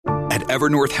At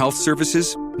Evernorth Health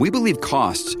Services, we believe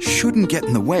costs shouldn't get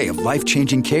in the way of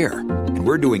life-changing care, and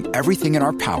we're doing everything in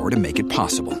our power to make it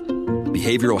possible.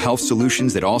 Behavioral health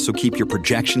solutions that also keep your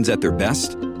projections at their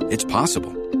best? It's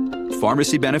possible.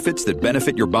 Pharmacy benefits that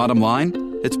benefit your bottom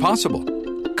line? It's possible.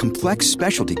 Complex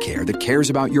specialty care that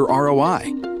cares about your ROI?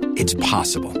 It's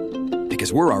possible.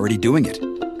 Because we're already doing it.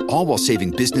 All while saving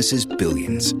businesses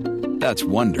billions. That's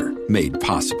Wonder made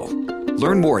possible.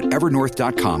 Learn more at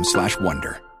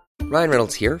evernorth.com/wonder. Ryan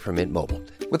Reynolds here from Mint Mobile.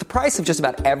 With the price of just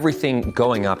about everything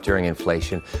going up during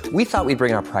inflation, we thought we'd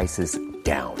bring our prices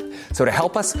down. So to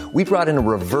help us, we brought in a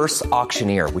reverse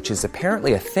auctioneer, which is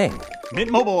apparently a thing. Mint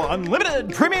Mobile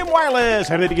Unlimited Premium Wireless.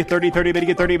 How to get 30, 30, bit to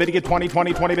get 30, bit to get 20,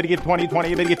 20, 20, bit to get 20,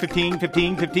 20, bit to get 15,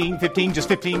 15, 15, 15, just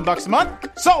 $15 a month?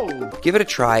 Sold! Give it a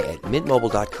try at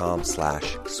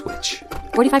mintmobile.com/switch.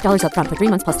 $45 up front for 3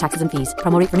 months plus taxes and fees.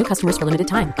 Promo rate for new customers for limited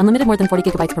time. Unlimited more than 40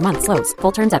 gigabytes per month. Slows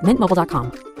full terms at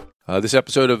mintmobile.com. This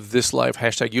episode of This Life,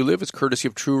 #YouLive, is courtesy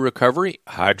of True Recovery,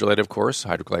 Hydrolite, of course,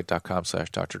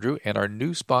 hydrolite.com/Dr. Drew, and our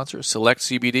new sponsor, Select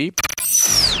CBD.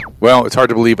 Well, it's hard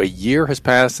to believe a year has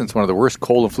passed since one of the worst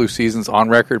cold and flu seasons on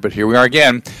record, but here we are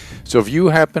again. So if you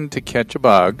happen to catch a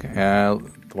bug, the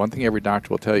one thing every doctor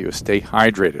will tell you is stay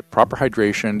hydrated. Proper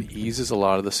hydration eases a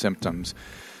lot of the symptoms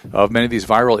of many of these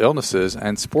viral illnesses,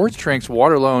 and sports drinks,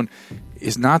 water alone,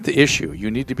 is not the issue.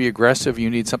 You need to be aggressive. You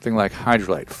need something like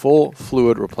Hydrolite, full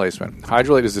fluid replacement.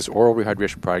 Hydrolite is this oral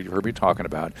rehydration product you've heard me talking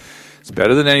about. It's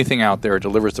better than anything out there. It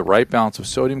delivers the right balance of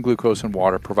sodium, glucose, and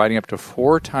water, providing up to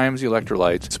 4 times the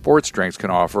electrolytes sports drinks can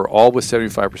offer, all with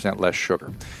 75% less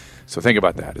sugar. So think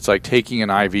about that. It's like taking an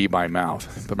IV by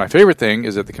mouth. But my favorite thing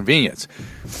is at the convenience.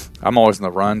 I'm always on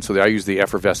the run, so I use the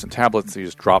effervescent tablets. You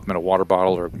just drop them in a water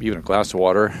bottle or even a glass of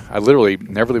water. I literally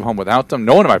never leave home without them.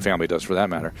 No one in my family does, for that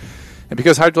matter. And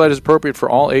because Hydrolite is appropriate for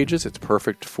all ages, it's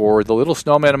perfect for the little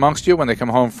snowman amongst you when they come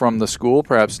home from the school,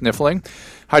 perhaps sniffling.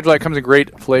 Hydrolite comes in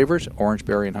great flavors, orange,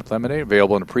 berry, and lemonade,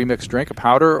 available in a pre-mixed drink, a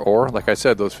powder, or, like I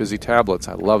said, those fizzy tablets.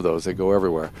 I love those. They go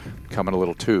everywhere. Come in a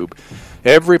little tube.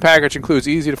 Every package includes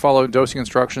easy-to-follow dosing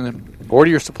instructions.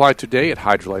 Order your supply today at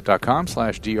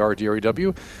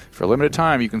hydrolite.com/DRDREW. For a limited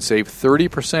time, you can save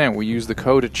 30%. We use the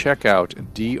code at checkout,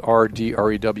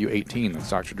 DRDREW18. That's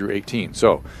Dr. Drew 18.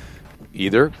 So,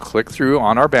 either click through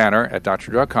on our banner at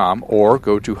drdrew.com or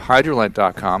go to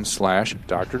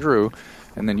hydrolite.com/Dr. Drew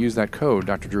and then use that code,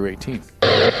 Dr. Drew 18.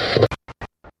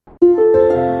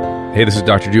 Hey, this is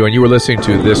Dr. Drew, and you were listening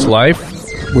to This Life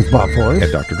with Bob Forrest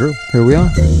and Dr. Drew. Here we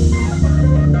are.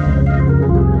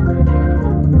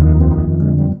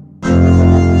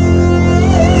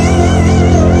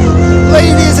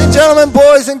 Ladies and gentlemen,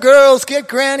 boys and girls, get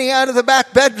Granny out of the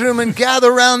back bedroom and gather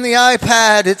around the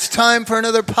iPad. It's time for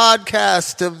another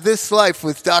podcast of This Life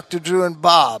with Dr. Drew and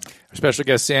Bob. Our special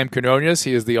guest, Sam Quinones.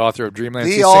 He is the author of Dreamland.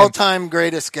 The all-time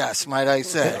greatest guest, might I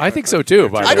say. I think so, too,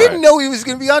 by the way. I didn't know he was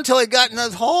going to be on until I got in the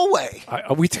hallway.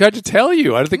 We tried to tell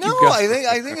you. I don't think No, you got...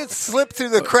 I think it slipped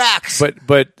through the cracks.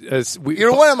 But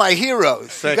You're one of my heroes.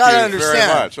 Thank you got to you understand.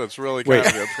 very much. That's really kind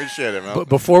of you. I appreciate it, man. But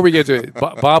before we get to it,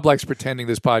 Bob likes pretending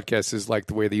this podcast is like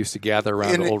the way they used to gather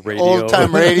around old radio.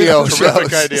 Old-time radio shows.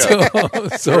 Terrific idea.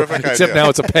 Terrific except idea. now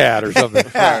it's a pad or something.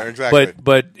 Yeah, exactly.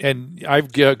 But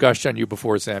I've gushed on you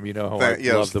before, Sam. You know how I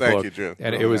love the thank book. you, Drew.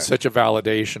 And it was such a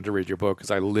validation to read your book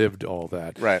because I lived all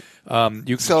that. Right.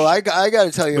 So I got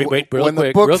to tell you, wait, when the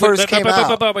quick. book first came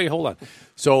out. Wait, hold on.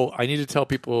 So I need to tell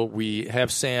people we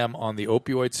have Sam on the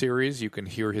opioid series. You can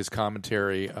hear his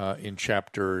commentary in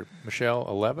chapter, Michelle,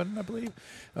 11, I believe.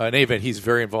 In any event, he's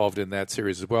very involved in that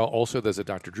series as well. Also, there's a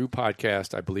Dr. Drew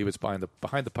podcast. I believe it's behind the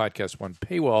Podcast One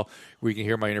paywall where you can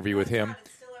hear my interview with him.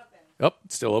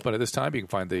 It's still open at this time. You can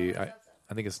find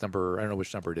I think it's number, I don't know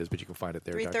which number it is, but you can find it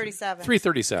there. 337.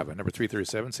 337, number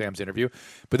 337, Sam's interview.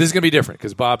 But this is going to be different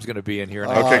because Bob's going to be in here.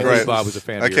 And Okay, great. Bob was a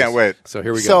fan of I yours. can't wait. So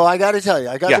here we go. So I got to tell you,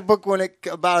 I got the book when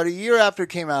about a year after it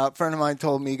came out. A friend of mine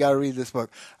told me, you got to read this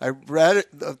book. I read it.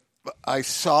 I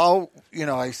saw,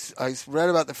 I read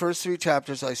about the first 3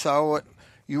 chapters. I saw what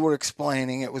you were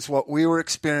explaining. It was what we were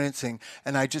experiencing,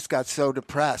 and I just got so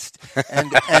depressed.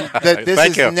 And that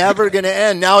this is never going to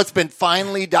end. Now it's been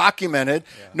finally documented.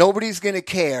 Yeah. Nobody's going to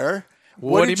care.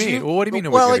 What do you mean? What do you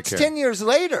mean? Well, it's 10 years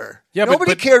later. Yeah,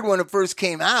 nobody cared when it first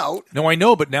came out. No, I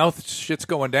know, but now shit's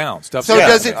going down. So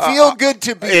does it feel good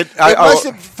to be? It must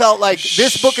have felt like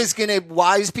this book is going to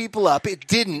wise people up. It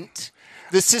didn't.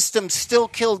 The system still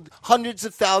killed hundreds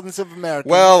of thousands of Americans.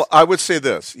 Well, I would say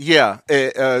this. Yeah,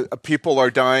 people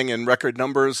are dying in record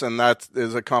numbers, and that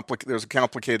is there's a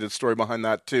complicated story behind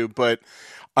that too. But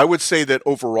I would say that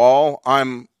overall,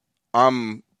 I'm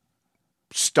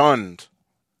stunned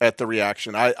at the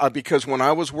reaction. I because when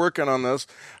I was working on this,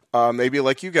 maybe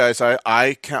like you guys,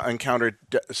 I encountered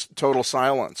total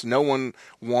silence. No one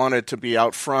wanted to be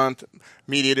out front.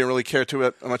 Media didn't really care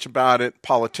too much about it.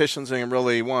 Politicians didn't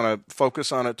really want to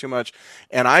focus on it too much.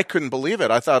 And I couldn't believe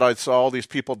it. I thought I saw all these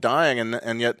people dying,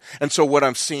 and so what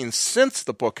I've seen since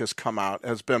the book has come out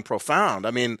has been profound.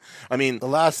 I mean, the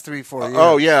last 3-4 years.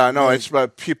 Oh yeah, no, it's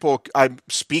about people. I'm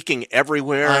speaking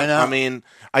everywhere. I know. I mean,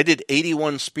 I did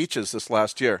 81 speeches this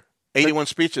last year. 81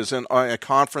 speeches and at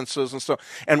conferences and stuff.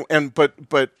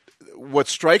 But what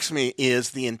strikes me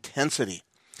is the intensity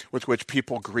with which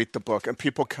people greet the book. And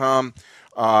people come,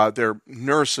 they're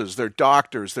nurses, they're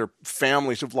doctors, they're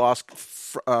families who've lost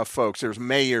folks, there's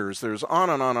mayors, there's on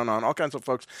and on and on, all kinds of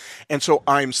folks. And so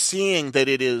I'm seeing that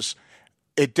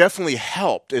it definitely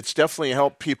helped. It's definitely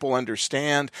helped people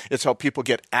understand. It's helped people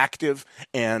get active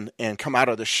and come out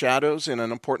of the shadows in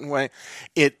an important way.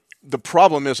 The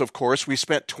problem is, of course, we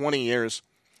spent 20 years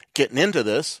getting into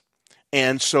this,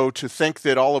 and so to think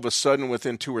that all of a sudden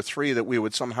within 2 or 3 that we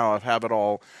would somehow have it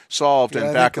all solved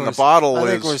and back in the bottle I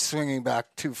think we're swinging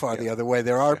back too far the other way.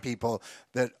 There are people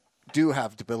that do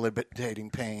have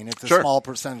debilitating pain. It's a small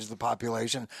percentage of the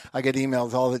population. I get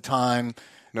emails all the time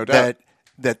no doubt.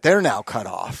 that they're now cut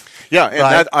off. Yeah, and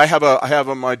right?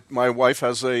 that my wife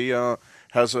has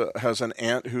an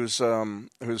aunt who's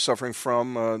suffering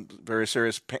from very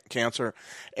serious cancer,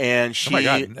 and she oh my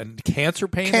God, and cancer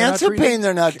pain.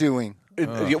 They're not doing.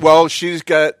 Well, she has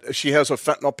a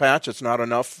fentanyl patch. It's not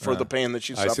enough for the pain that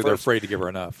she suffers. I see. They're afraid to give her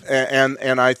enough,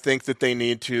 and I think that they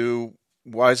need to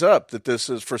wise up. That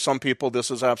this is, for some people, this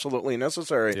is absolutely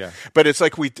necessary. Yeah. But it's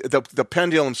like the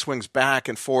pendulum swings back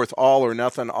and forth, all or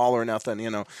nothing,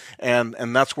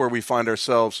 and that's where we find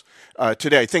ourselves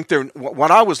today. I think what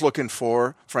I was looking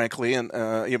for, frankly, and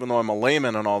even though I'm a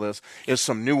layman and all this, is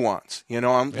some nuance.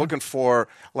 I'm looking for,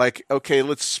 like, okay,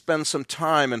 let's spend some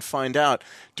time and find out,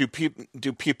 do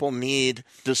people need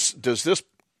this? Does this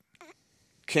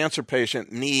cancer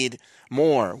patient need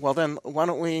more? Well, then why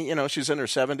don't we? She's in her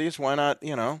 70s. Why not?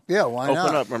 Yeah, why open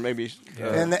not? up, or maybe.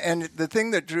 And the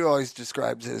thing that Drew always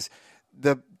describes is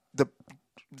the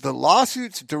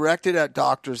lawsuits directed at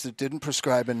doctors that didn't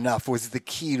prescribe enough was the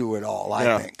key to it all.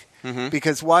 I think. Mm-hmm.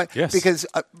 Because why? Yes.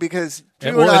 Because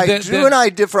Drew and I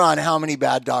differ on how many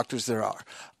bad doctors there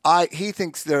are. He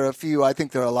thinks there are a few. I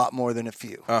think there are a lot more than a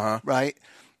few. Right?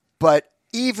 But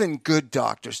even good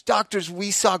doctors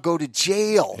we saw go to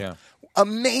jail. Yeah.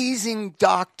 Amazing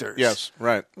doctors. Yes,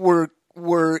 right.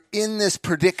 Were in this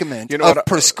predicament of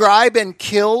prescribe and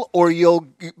kill, or you'll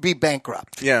be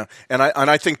bankrupt. Yeah, and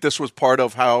I think this was part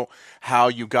of how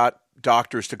you got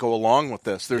doctors to go along with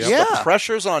this. There's the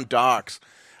pressures on docs.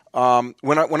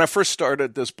 When I first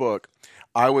started this book,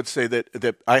 I would say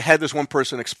that I had this one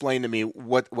person explain to me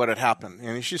what had happened,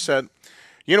 and she said,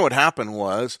 what happened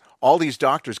was all these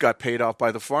doctors got paid off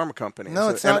by the pharma companies. No,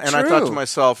 it's not true. true. And I thought to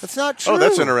myself, it's not true. Oh,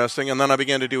 that's interesting. And then I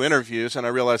began to do interviews, and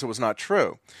I realized it was not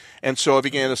true. And so I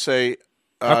began to say,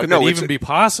 how could that even be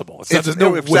possible? There's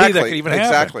no way that could even happen.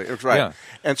 Exactly, right. Yeah.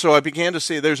 And so I began to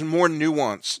say there's more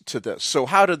nuance to this. So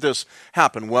how did this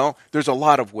happen? Well, there's a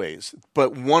lot of ways,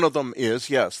 but one of them is,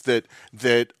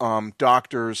 that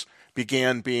doctors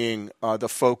began being the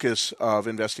focus of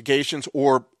investigations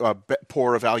or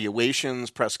poor evaluations,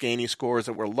 Press-Ganey scores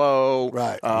that were low,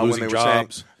 right? Losing when they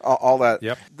jobs, were saying, all that.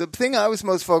 Yep. The thing I was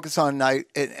most focused on, and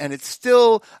it's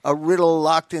still a riddle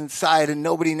locked inside, and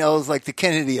nobody knows, like the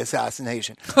Kennedy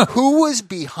assassination. Who was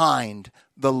behind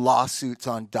the lawsuits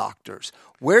on doctors?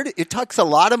 It takes a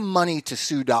lot of money to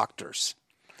sue doctors.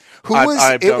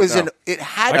 It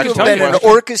had to have been an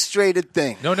orchestrated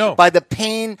thing. No. By the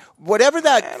pain, whatever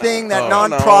that thing, that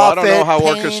nonprofit. I don't know how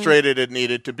orchestrated it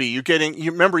needed to be. You're getting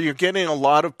a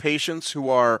lot of patients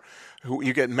who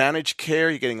you get managed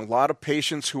care. You're getting a lot of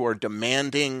patients who are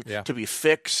demanding to be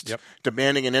fixed,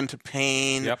 demanding an end to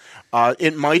pain. Yep.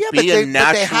 It might be a natural.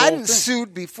 But they hadn't thing.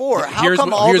 sued before. How Here's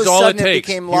come all of a sudden it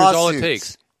became lawsuits? Here's all it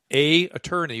takes: a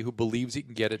attorney who believes he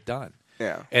can get it done.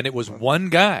 Yeah. And it was one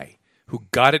guy who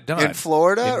got it done in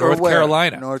Florida in North or where?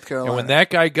 Carolina. North Carolina. And when that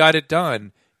guy got it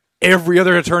done, every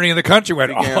other attorney in the country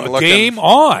went, game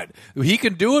on. He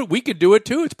can do it. We can do it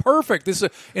too. It's perfect.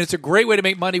 And it's a great way to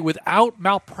make money without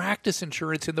malpractice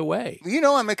insurance in the way.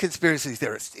 I'm a conspiracy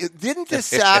theorist. Didn't the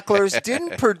Sacklers,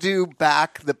 didn't Purdue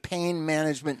back the pain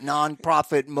management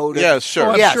nonprofit motive? Yes, sure.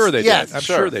 Oh, I'm sure they did. I'm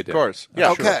sure. sure they did. Of course.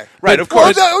 Yeah, okay. Sure. Right, of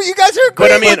course. course. You guys are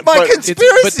agreeing with my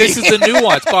conspiracy. But this is the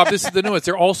nuance, Bob. This is the nuance.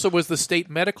 There also was the state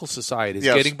medical societies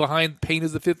getting behind pain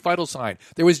as the fifth vital sign.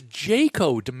 There was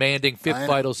JACO demanding fifth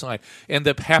vital sign fine. And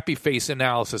the happy face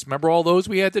analysis. Remember all those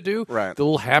we had to do? Right. The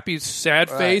little happy, sad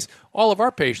face. All of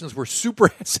our patients were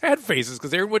super sad faces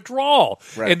because they were in withdrawal.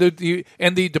 Right.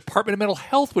 And the Department of Mental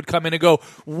Health would come in and go,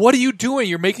 "What are you doing?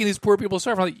 You're making these poor people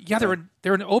suffer." I'm like, yeah,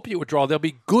 they're in opiate withdrawal. They'll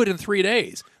be good in 3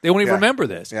 days. They won't even remember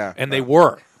this. Yeah. And they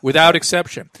were, without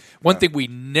exception. One thing we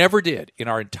never did in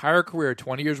our entire career,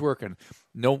 20 years working,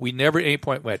 no, we never at any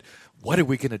point went, what are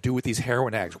we going to do with these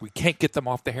heroin addicts? We can't get them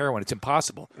off the heroin. It's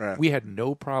impossible. Right. We had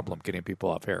no problem getting people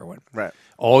off heroin. Right.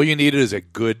 All you needed is a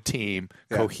good team,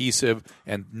 cohesive,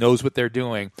 and knows what they're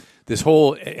doing. This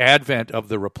whole advent of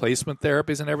the replacement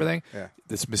therapies and everything,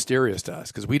 that's mysterious to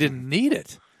us because we didn't need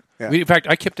it. Yeah. In fact,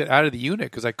 I kept it out of the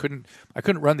unit because I couldn't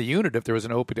run the unit if there was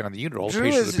an opiate on the unit. All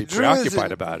patients would be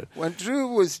preoccupied about it. When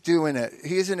Drew was doing it,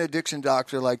 he's an addiction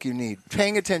doctor like you need,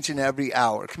 paying attention every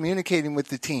hour, communicating with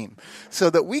the team, so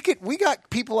that we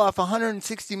got people off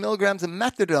 160 milligrams of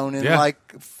methadone in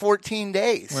like 14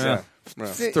 days. Well,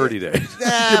 30 days,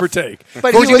 give or take.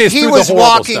 But 14 days he through was the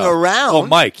horrible walking stuff. around. Oh,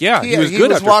 Mike, he was good. He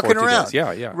was after walking 14 around. days.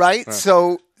 Yeah. Right.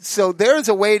 So there's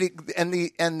a way to, and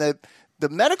the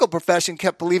medical profession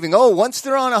kept believing, once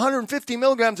they're on 150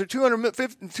 milligrams or 200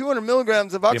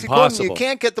 milligrams of oxycodone, Impossible. you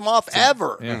can't get them off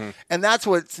ever. Yeah. And that's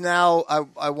what's now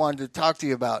I wanted to talk to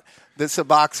you about, the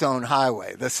Suboxone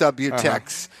highway, the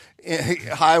Subutex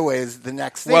highway is the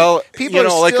next thing. Well, people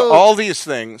like all these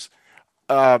things,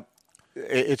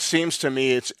 it seems to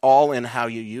me it's all in how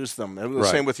you use them. The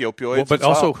same with the opioids. But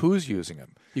also who's using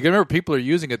them. You can remember people are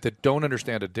using it that don't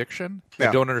understand addiction,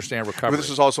 that don't understand recovery. But this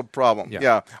is also a problem.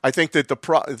 Yeah. I think that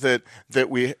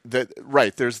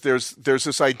there's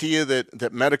this idea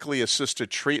that medically assisted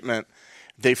treatment,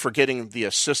 they're forgetting the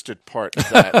assisted part of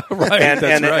that. Right, and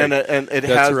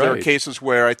that's there are cases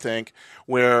where I think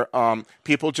where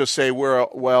people just say,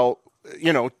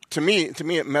 to me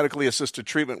medically assisted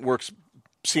treatment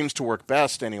seems to work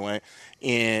best anyway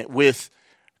with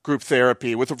group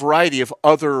therapy, with a variety of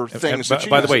other things.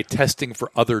 By the way, testing for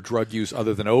other drug use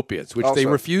other than opiates, which they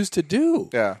refuse to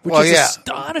do. Yeah. Which is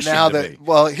astonishing to me.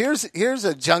 Well, here's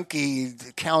a junkie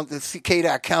the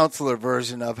KDAC counselor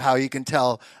version of how you can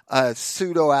tell a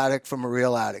pseudo addict from a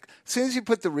real addict. As soon as you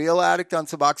put the real addict on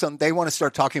Suboxone, they want to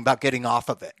start talking about getting off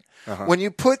of it. When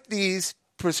you put these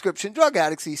prescription drug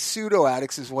addicts, these pseudo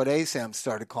addicts is what ASAM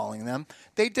started calling them.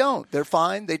 They don't. They're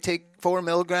fine. They take 4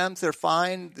 milligrams. They're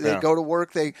fine. They go to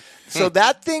work. So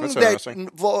that thing That's that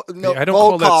interesting.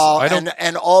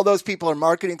 and all those people are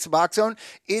marketing Suboxone,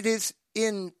 it is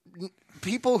in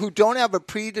people who don't have a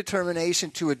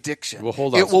predetermination to addiction. Well,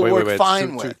 hold on. It will work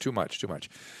fine with. Too much.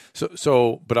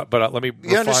 But let me.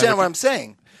 You understand what I'm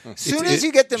saying? As soon as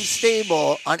you get them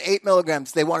stable on 8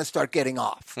 milligrams, they want to start getting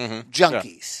off.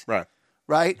 Junkies. Yeah.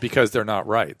 Right? Because they're not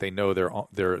right. They know they're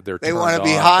they want to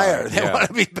be higher. They want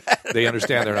to be better. They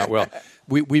understand they're not well.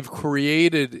 We've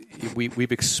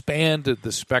expanded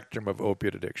the spectrum of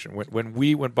opiate addiction.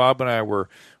 When Bob and I were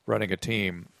running a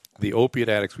team, the opiate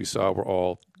addicts we saw were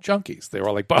all junkies. They were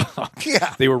all like Bob.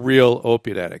 Yeah. They were real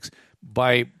opiate addicts.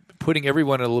 By putting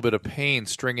everyone in a little bit of pain,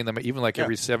 stringing them, even like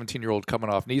every 17-year-old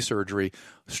coming off knee surgery,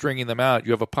 stringing them out,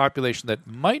 you have a population that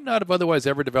might not have otherwise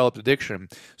ever developed addiction.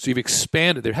 So you've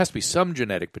expanded. There has to be some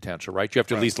genetic potential, right? You have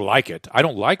to at least like it. I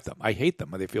don't like them. I hate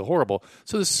them. They feel horrible.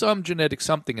 So there's some genetic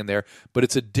something in there, but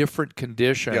it's a different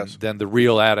condition than the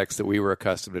real addicts that we were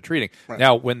accustomed to treating. Right.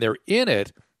 Now, when they're in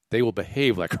it, they will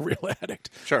behave like a real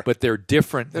addict. Sure. But they're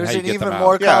different. There's how you an get even them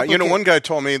more out. Yeah, one guy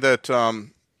told me that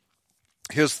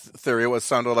his theory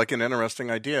sounded like an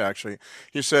interesting idea, actually.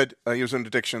 He said he was an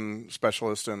addiction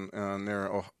specialist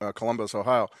near Columbus,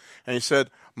 Ohio. And he said,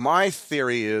 my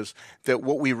theory is that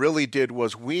what we really did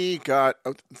was we got,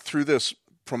 through this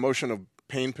promotion of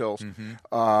pain pills,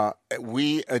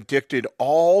 we addicted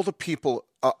all the people,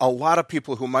 a lot of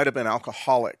people who might have been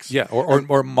alcoholics. Yeah,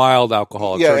 or mild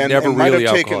alcoholics. Yeah, or and never it might really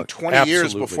have taken alcoholics. 20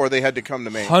 years before they had to come to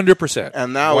me. 100%.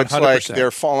 And now 100%. it's like they're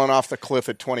falling off the cliff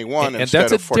at 21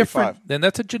 instead of 45. And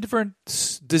that's a different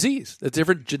disease, a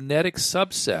different genetic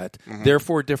subset,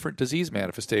 therefore different disease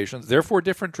manifestations, therefore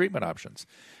different treatment options.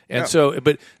 And so,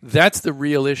 but that's the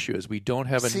real issue: is we don't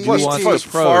have a nuanced approach.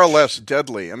 Far less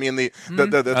deadly. I mean, the thing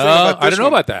about this I don't know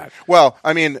about that. Well,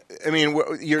 I mean,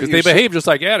 because they behave just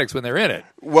like addicts when they're in it.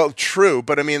 Well, true,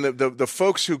 but I mean, the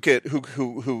folks who get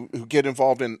get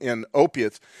involved in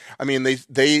opiates, I mean,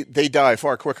 they die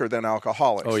far quicker than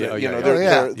alcoholics. Oh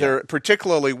yeah, they're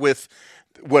particularly with.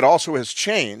 What also has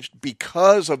changed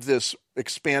because of this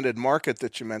expanded market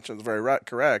that you mentioned is very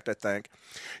correct, I think.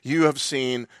 You have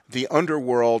seen the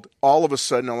underworld all of a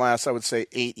sudden in the last, I would say,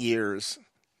 8 years,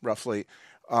 roughly,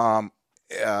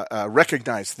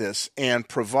 recognize this and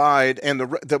provide, and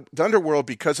the underworld,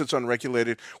 because it's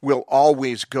unregulated, will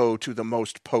always go to the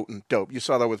most potent dope. You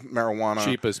saw that with marijuana.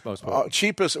 Cheapest, most potent.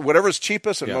 Cheapest, whatever's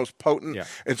cheapest and most potent. Yeah.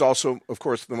 It's also, of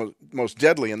course, the most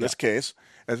deadly in this case.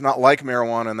 It's not like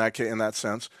marijuana in that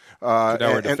sense.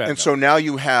 And so now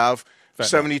you have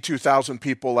 72,000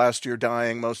 people last year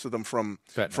dying, most of them from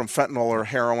fentanyl or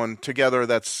heroin. Together,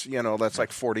 that's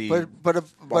like 40. But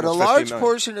a large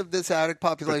portion of this addict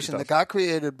population that got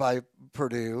created by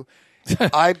Purdue,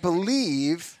 I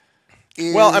believe.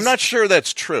 Well, I'm not sure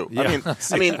that's true. Yeah.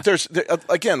 I mean, there's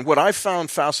again, what I found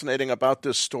fascinating about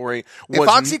this story was if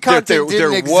OxyContin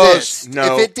didn't exist,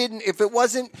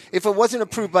 if it wasn't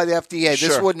approved by the FDA,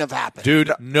 this wouldn't have happened.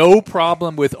 Dude, no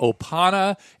problem with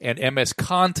Opana and MS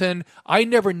Contin. I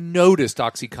never noticed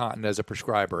OxyContin as a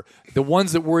prescriber. The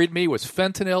ones that worried me was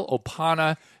fentanyl,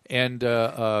 Opana, and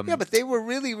but they were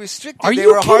really restricted. Are they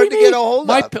you were hard to get a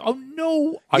hold of. Oh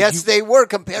no! Yes, they were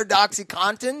compared to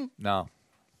OxyContin.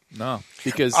 No,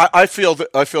 because I feel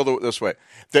this way.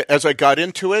 That as I got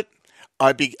into it,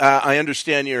 I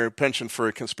understand your penchant for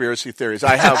conspiracy theories.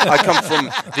 I come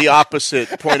from the opposite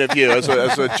point of view. As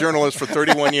a journalist for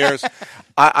 31 years,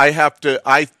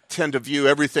 I tend to view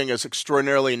everything as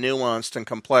extraordinarily nuanced and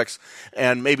complex,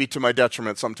 and maybe to my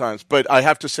detriment sometimes. But I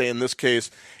have to say, in this case,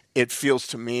 it feels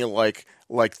to me like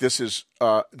this is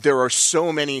there are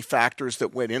so many factors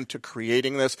that went into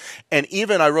creating this, and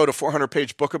even I wrote a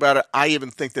 400-page book about it. I even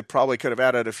think they probably could have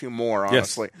added a few more.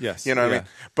 Honestly, yes, you know what I mean.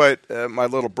 But my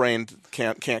little brain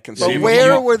can't conceive. But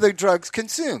where were the drugs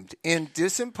consumed? In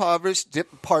disimpoverished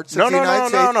parts of the United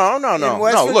States? No. In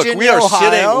West Virginia,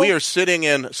 look, we are sitting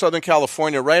in Southern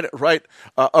California, right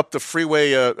up the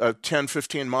freeway, 10,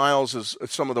 15 miles is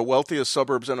some of the wealthiest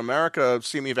suburbs in America: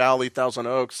 Simi Valley, Thousand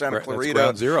Oaks, Santa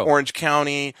Clarita, Orange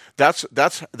County. That's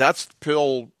the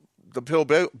pill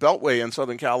beltway in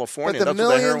Southern California. But the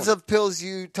millions of pills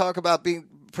you talk about being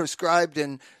prescribed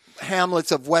in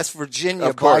hamlets of West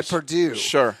Virginia by Purdue.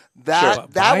 Sure.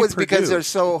 That was because they're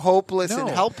so hopeless and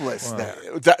helpless there.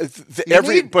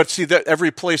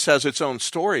 Every place has its own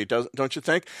story, don't you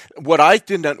think? What I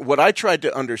tried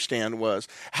to understand was,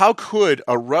 how could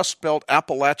a Rust Belt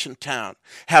Appalachian town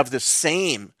have the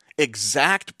same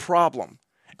exact problem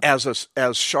as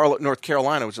Charlotte, North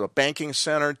Carolina, which is a banking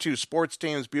center, 2 sports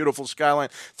teams, beautiful skyline?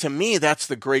 To me, that's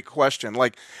the great question.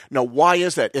 Why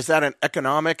is that? Is that an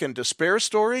economic and despair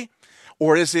story?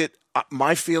 Or is it,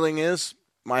 my feeling is,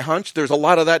 my hunch, there's a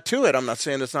lot of that to it. I'm not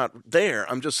saying it's not there.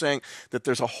 I'm just saying that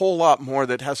there's a whole lot more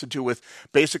that has to do with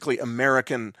basically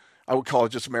American, I would call it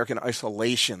just American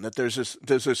isolation. That there's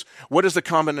this. What is the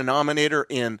common denominator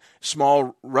in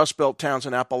small Rust Belt towns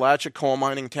in Appalachia, coal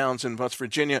mining towns in West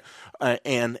Virginia,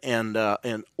 and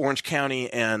Orange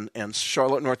County and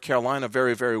Charlotte, North Carolina,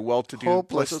 very, very well-to-do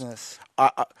hopelessness.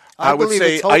 places? I would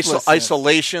say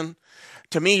isolation.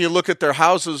 To me, you look at their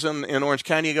houses in Orange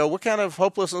County, you go, what kind of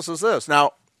hopelessness is this?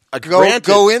 Now,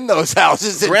 go in those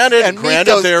houses and meet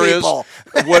those people.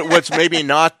 What's maybe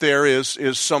not there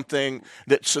is something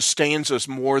that sustains us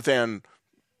more than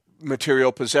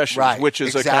material possessions, which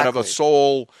is a kind of a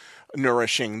soul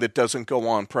nourishing that doesn't go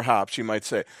on, perhaps you might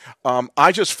say.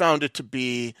 I just found it to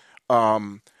be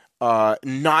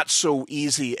not so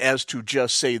easy as to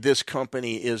just say this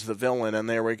company is the villain, and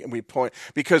there we point,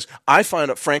 because I find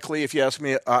it, frankly, if you ask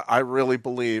me, I really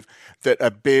believe that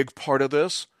a big part of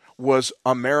this was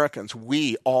Americans.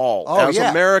 We all,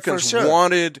 Americans,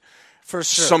 wanted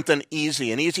something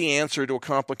easy, an easy answer to a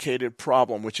complicated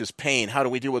problem, which is pain. How do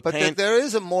we deal with pain? But there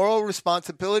is a moral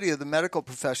responsibility of the medical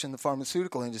profession, the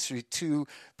pharmaceutical industry, to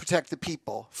protect the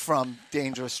people from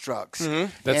dangerous drugs.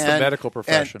 Mm-hmm. That's the medical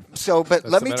profession. But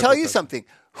let me tell you something.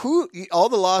 All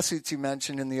the lawsuits you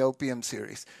mentioned in the opium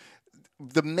series,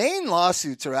 the main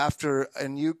lawsuits are after,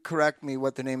 and you correct me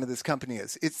what the name of this company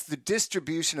is. It's the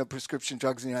distribution of prescription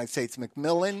drugs in the United States.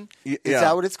 Macmillan, is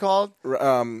that what it's called?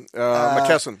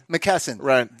 McKesson. McKesson.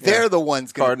 Right. They're the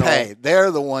ones going to pay.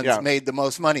 They're the ones made the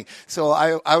most money. So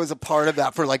I was a part of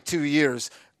that for 2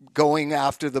 years, going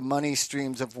after the money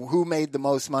streams of who made the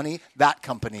most money. That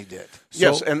company did.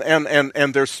 Yes,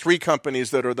 and there's 3 companies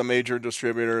that are the major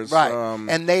distributors. Right,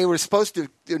 and they were supposed to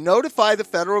notify the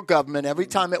federal government every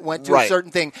time it went to a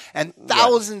certain thing, and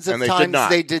thousands of times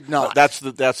they did not. That's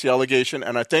the allegation,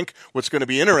 and I think what's going to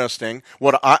be interesting,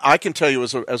 what I can tell you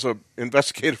as a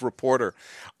investigative reporter,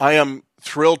 I am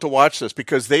thrilled to watch this,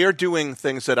 because they are doing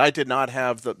things that I did not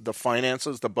have the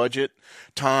finances, the budget,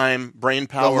 time, brain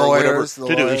power, whatever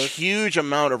to do. A huge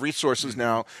amount of resources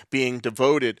now being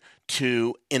devoted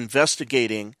to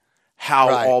investigating how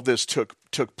all this took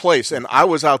place. And I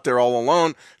was out there all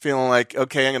alone feeling like,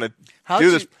 okay, I'm going to do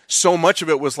this. So much of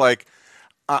it was like,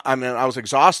 I mean, I was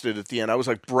exhausted at the end. I was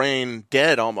like brain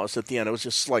dead almost at the end. I was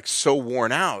just like so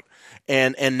worn out.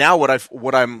 And now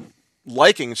what I'm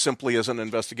liking simply as an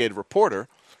investigative reporter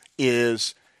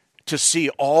is to see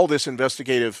all this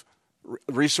investigative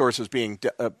resources being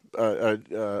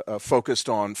focused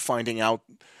on finding out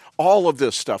all of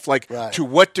this stuff. Like, to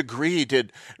what degree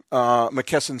did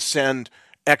McKesson send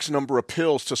X number of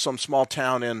pills to some small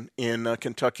town in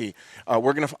Kentucky?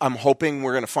 I'm hoping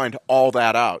we're gonna find all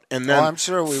that out, and then I'm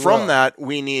sure we from will. that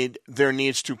there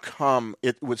needs to come.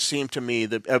 It would seem to me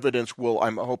that evidence will,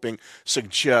 I'm hoping,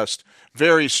 suggest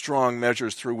very strong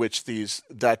measures through which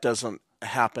that doesn't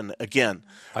happen again.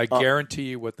 I guarantee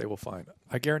you what they will find.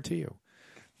 I guarantee you.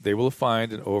 They will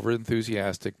find an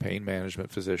over-enthusiastic pain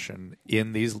management physician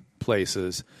in these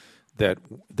places that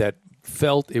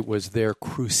felt it was their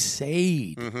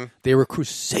crusade. Mm-hmm. They were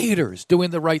crusaders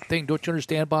doing the right thing. Don't you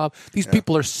understand, Bob? These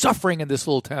people are suffering in this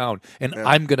little town, and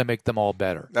I'm going to make them all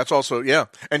better. That's also, yeah.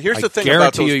 And here's I the thing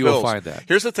about those guarantee you pills. will find that.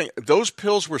 Here's the thing. Those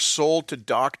pills were sold to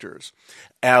doctors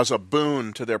as a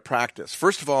boon to their practice.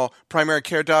 First of all, primary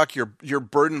care doc, you're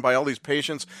burdened by all these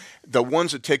patients. The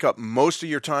ones that take up most of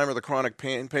your time are the chronic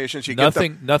pain patients.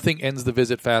 Nothing ends the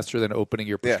visit faster than opening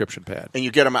your prescription pad. And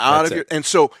you get them out That's of your... it. And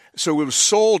so it was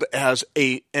sold as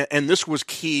a... And this was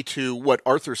key to what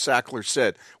Arthur Sackler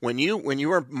said. When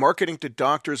you are marketing to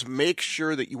doctors, make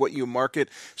sure that what you market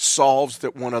solves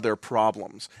one of their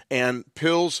problems. And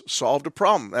pills solved a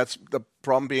problem. That's the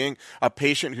problem being a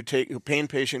pain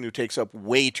patient who takes up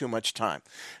way too much time.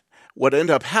 What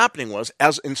ended up happening was,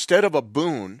 instead of a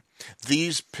boon,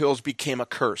 these pills became a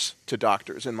curse to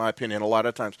doctors, in my opinion, a lot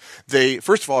of times.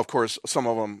 First of all, of course, some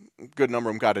of them, a good number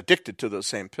of them got addicted to those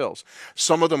same pills.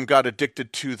 Some of them got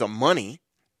addicted to the money,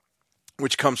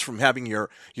 which comes from having your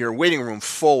waiting room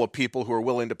full of people who are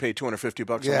willing to pay $250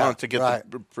 a month to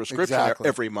get the prescription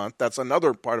every month. That's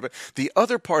another part of it. The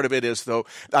other part of it is, though,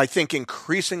 I think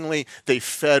increasingly they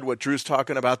fed what Drew's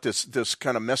talking about, this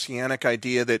kind of messianic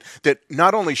idea that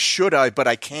not only should I, but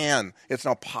I can. It's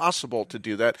now possible to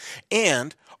do that.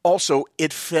 And also,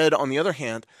 it fed, on the other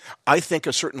hand, I think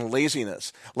a certain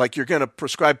laziness. Like, you're going to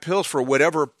prescribe pills for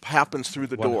whatever happens through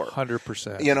the door.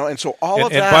 100%. And so all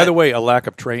of that. And by the way, a lack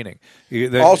of training.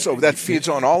 Also, that feeds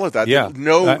on all of that. Yeah.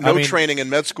 No training in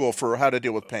med school for how to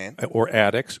deal with pain. Or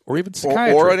addicts, or even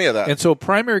psychiatry. Or any of that. And so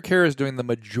primary care is doing the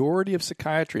majority of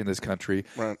psychiatry in this country.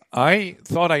 Right. I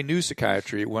thought I knew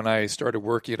psychiatry when I started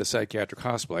working at a psychiatric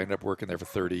hospital. I ended up working there for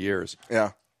 30 years.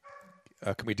 Yeah.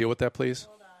 Can we deal with that, please?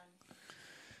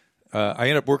 I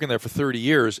ended up working there for 30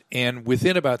 years, and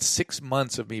within about 6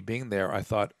 months of me being there, I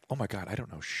thought, oh, my God, I don't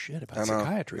know shit about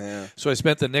psychiatry. Yeah. So I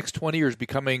spent the next 20 years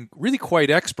becoming really quite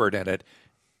expert in it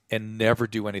and never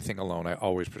do anything alone. I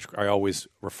always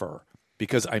refer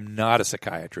because I'm not a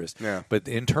psychiatrist. Yeah. But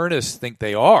the internists think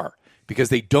they are because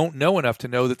they don't know enough to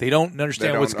know that they don't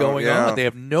understand what's going on. They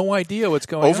have no idea what's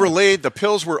going on. The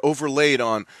pills were overlaid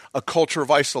on a culture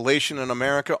of isolation in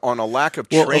America, on a lack of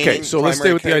training. Okay, so let's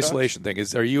stay with the care isolation thing.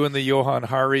 Are you in the Johann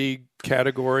Hari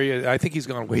category? I think he's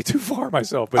gone way too far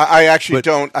myself. But I actually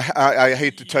don't. I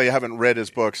hate to tell you, I haven't read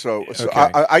his book, so Okay.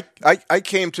 I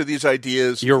came to these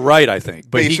ideas. You're right, I think,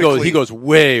 but he goes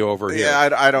way over here. Yeah,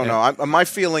 I don't know. My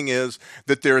feeling is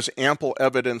that there's ample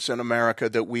evidence in America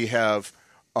that we have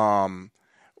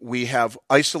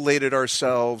isolated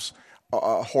ourselves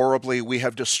horribly. We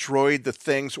have destroyed the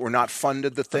things, or not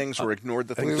funded the things, or ignored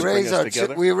the things that bring us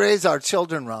together. We raise our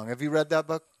children wrong. Have you read that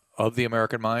book? Of the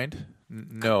American Mind?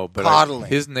 No, but Coddling.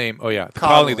 his name. Oh yeah,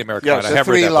 Coddling of the American Mind. I The have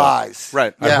Three read that Lies. book.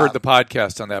 Right. I've heard the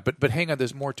podcast on that, but hang on.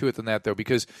 There's more to it than that, though,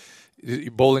 because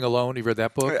Bowling Alone. You've read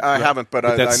that book? I haven't, but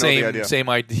I know the idea. Same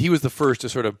idea. He was the first to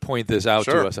sort of point this out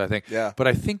to us, I think. Yeah. But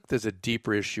I think there's a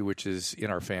deeper issue, which is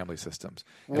in our family systems.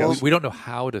 We don't know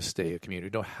how to stay a community. We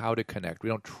don't know how to connect. We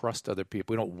don't trust other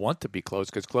people. We don't want to be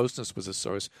close because closeness was a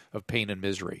source of pain and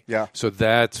misery. Yeah. So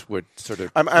that's what sort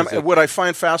of. What I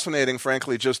find fascinating,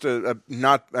 frankly, just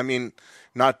not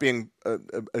being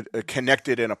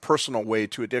connected in a personal way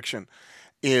to addiction,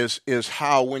 is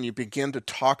how when you begin to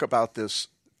talk about this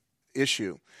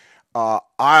issue,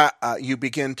 you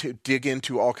begin to dig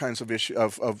into all kinds of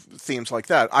of themes like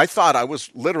that. I thought I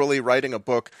was literally writing a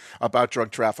book about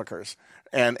drug traffickers,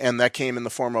 and that came in the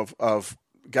form of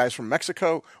guys from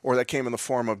Mexico, or that came in the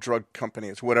form of drug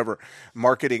companies, whatever,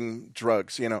 marketing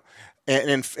drugs,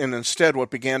 And instead, what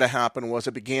began to happen was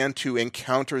I began to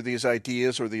encounter these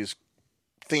ideas or these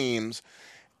themes,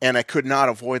 and I could not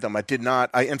avoid them. I did not.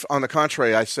 On the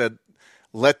contrary, I said,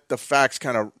 let the facts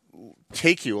kind of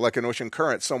take you like an ocean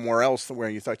current somewhere else where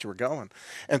you thought you were going.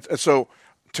 And so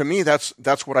to me, that's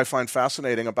what I find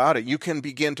fascinating about it. You can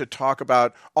begin to talk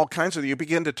about all kinds of. You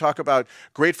begin to talk about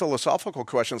great philosophical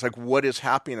questions like, what is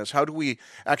happiness? How do we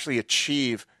actually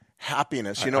achieve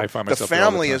happiness? I find the myself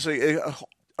family there all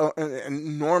the is an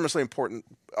enormously important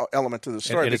element to the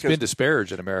story. And it's been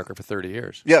disparaged in America for 30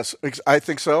 years. Yes, I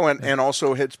think so, and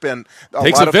also it's been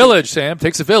takes a village, Sam.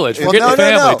 Takes a village. Forget the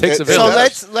family. Takes a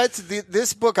village. So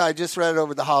this book I just read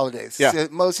over the holidays. Yeah. It's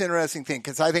the most interesting thing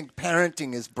because I think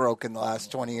parenting is broken the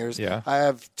last 20 years. Yeah. I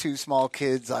have 2 small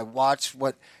kids. I watch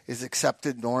what is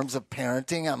accepted norms of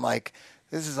parenting. I'm like,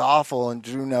 this is awful. And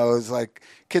Drew knows, like,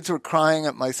 kids were crying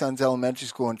at my son's elementary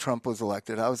school when Trump was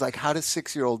elected. I was like, how do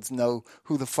 6-year-olds know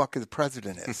who the fuck the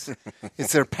president is?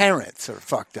 It's their parents are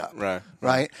fucked up.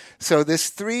 Right? So this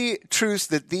 3 truths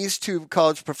that these 2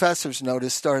 college professors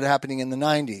noticed started happening in the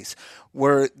 90s,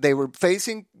 where they were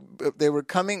interfacing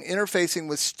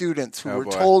with students who were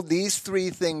told these 3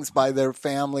 things by their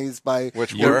families, by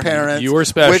their parents. You were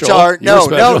special. Which are,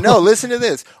 no, listen to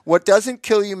this. What doesn't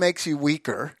kill you makes you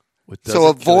weaker. So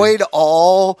avoid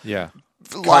all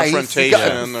life,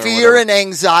 fear and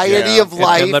anxiety of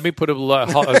life. And let me put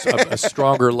a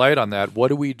stronger light on that. What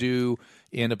do we do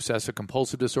in obsessive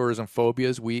compulsive disorders and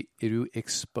phobias? We do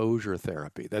exposure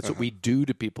therapy. That's what we do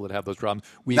to people that have those problems.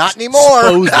 We Not anymore.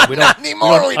 Expose them. We Not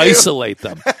anymore. don't isolate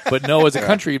them. But no, as a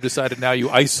country, you've decided now you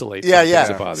isolate them.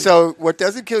 Yeah. So what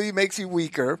doesn't kill you makes you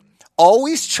weaker.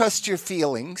 Always trust your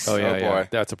feelings. Oh, boy.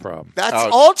 That's a problem. That's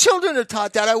all children are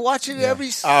taught that. I watch it every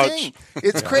thing.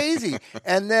 It's crazy.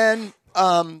 And then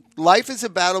life is a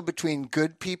battle between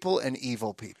good people and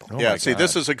evil people.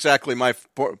 This is exactly my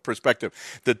perspective.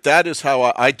 That is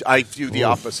how I view the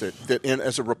opposite. That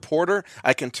as a reporter,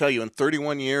 I can tell you in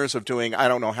 31 years of doing I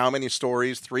don't know how many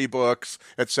stories, 3 books,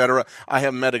 etc., I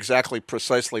have met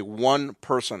precisely one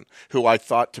person who I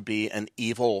thought to be an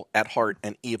evil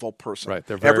person. Right.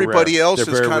 They're very Everybody rare. else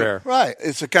They're is very kind rare. of right.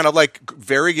 It's a kind of like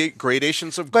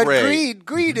gradations of but gray.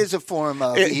 greed is a form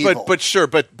of evil.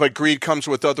 But greed comes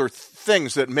with other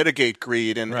things that mitigate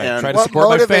greed and try to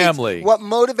support my family. What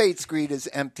motivates greed is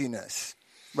emptiness.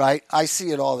 Right, I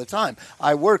see it all the time.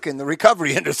 I work in the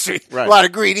recovery industry. Right. A lot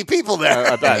of greedy people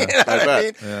there. I bet. I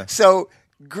bet. Yeah. So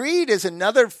greed is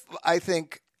another. I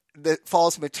think that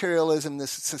false materialism,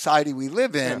 this society we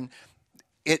live in.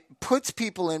 It puts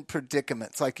people in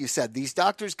predicaments. Like you said, these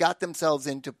doctors got themselves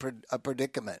into a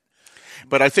predicament.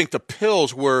 But I think the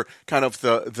pills were kind of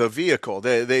the vehicle.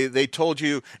 They told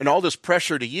you, and all this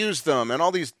pressure to use them, and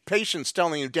all these patients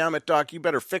telling you, "Damn it, doc, you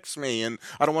better fix me," and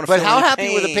I don't want to. But feel how any happy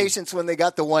pain. were the patients when they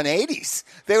got the 180s?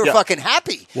 They were fucking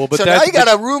happy. Well, but so now you got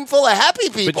a room full of happy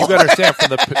people. But you got to understand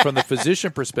from the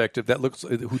physician perspective,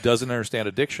 who doesn't understand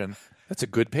addiction. That's a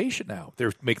good patient now. They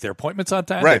make their appointments on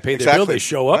time. Right, they pay their bill. They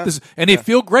show up, and they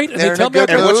feel great. And They're they tell me.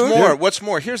 And what's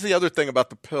more? Here's the other thing about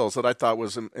the pills that I thought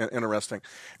was interesting,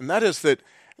 and that is that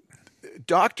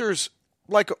doctors,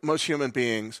 like most human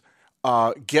beings,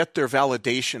 get their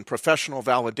validation, professional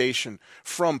validation,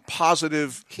 from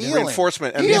positive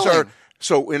reinforcement. And these are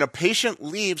so when a patient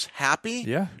leaves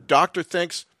happy, doctor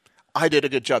thinks, I did a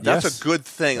good job. That's a good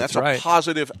thing. That's a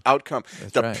positive outcome.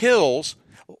 The pills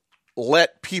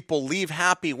let people leave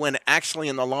happy when actually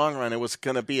in the long run it was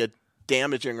going to be a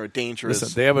damaging or dangerous.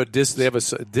 Listen, they have a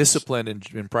discipline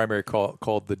in primary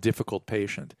called the difficult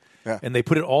patient. Yeah. And they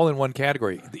put it all in one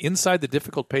category. Inside the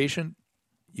difficult patient,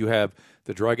 you have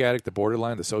the drug addict, the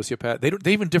borderline, the sociopath. They don't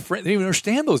even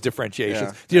understand those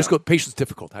differentiations. Yeah. They just go, patient's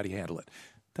difficult. How do you handle it?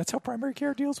 That's how primary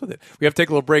care deals with it. We have to take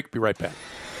a little break. Be right back.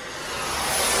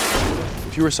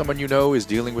 If you or someone you know is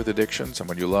dealing with addiction,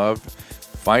 someone you love,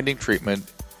 finding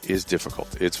treatment is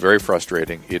difficult. It's very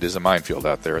frustrating. It is a minefield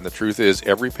out there. And the truth is,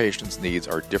 every patient's needs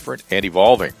are different and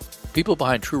evolving. People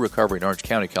behind True Recovery in Orange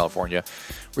County, California,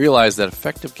 realize that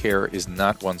effective care is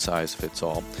not one size fits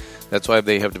all. That's why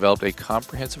they have developed a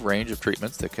comprehensive range of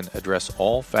treatments that can address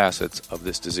all facets of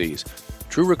this disease.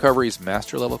 True Recovery's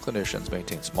master-level clinicians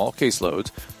maintain small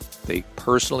caseloads. They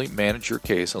personally manage your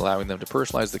case, allowing them to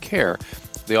personalize the care.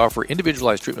 They offer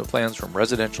individualized treatment plans from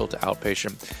residential to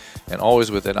outpatient, and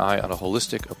always with an eye on a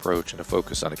holistic approach and a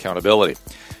focus on accountability.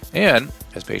 And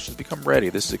as patients become ready,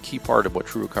 this is a key part of what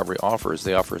True Recovery offers.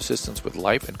 They offer assistance with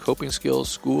life and coping skills,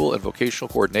 school and vocational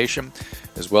coordination,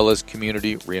 as well as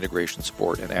community reintegration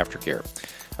support and aftercare.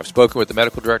 I've spoken with the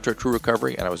medical director at True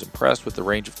Recovery, and I was impressed with the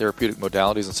range of therapeutic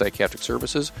modalities and psychiatric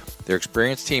services. Their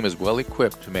experienced team is well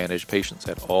equipped to manage patients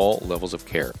at all levels of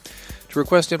care. To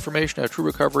request information, True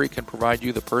Recovery can provide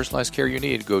you the personalized care you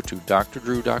need. Go to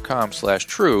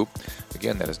drdrew.com/true.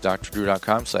 Again, that is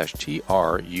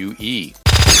drdrew.com/TRUE.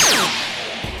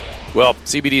 Well,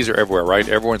 CBDs are everywhere, right?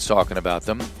 Everyone's talking about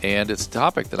them, and it's a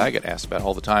topic that I get asked about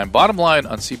all the time. Bottom line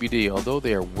on CBD, although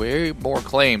there are way more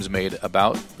claims made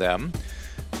about them,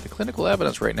 the clinical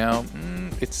evidence right now,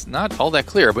 it's not all that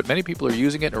clear, but many people are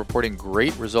using it and reporting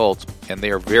great results, and they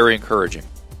are very encouraging.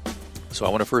 So I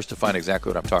want to first define exactly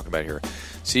what I'm talking about here.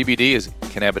 CBD is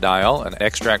cannabidiol, an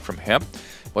extract from hemp.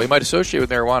 While you might associate with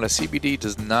marijuana, CBD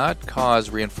does not cause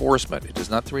reinforcement. It is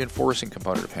not the reinforcing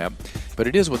component of hemp, but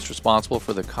it is what's responsible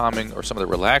for the calming or some of the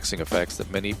relaxing effects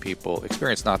that many people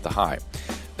experience, not the high.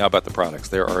 Now about the products.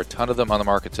 There are a ton of them on the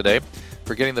market today.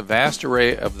 For getting the vast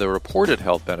array of the reported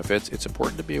health benefits, it's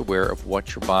important to be aware of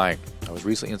what you're buying. I was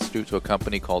recently introduced to a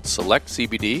company called Select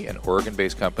CBD, an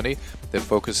Oregon-based company that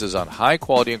focuses on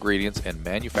high-quality ingredients and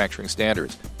manufacturing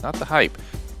standards, not the hype.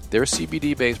 Their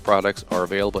CBD-based products are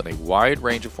available in a wide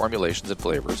range of formulations and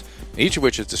flavors, each of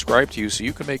which is described to you so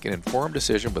you can make an informed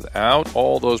decision without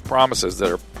all those promises that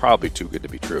are probably too good to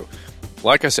be true.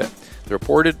 Like I said, the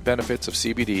reported benefits of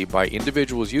CBD by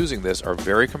individuals using this are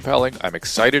very compelling. I'm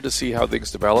excited to see how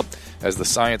things develop as the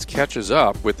science catches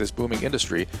up with this booming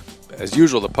industry. As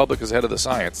usual, the public is ahead of the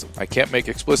science. I can't make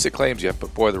explicit claims yet,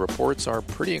 but boy, the reports are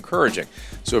pretty encouraging.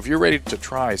 So if you're ready to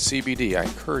try CBD, I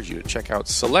encourage you to check out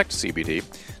Select CBD.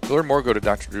 To learn more, go to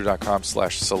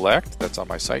drdrew.com/select. That's on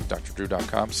my site,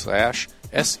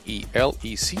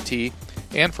 drdrew.com/SELECT.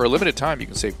 And for a limited time, you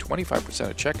can save 25%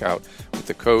 at checkout with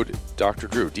the code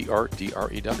DRDREW,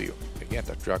 DRDREW. Again,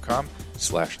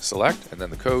 drdrew.com/select, and then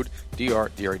the code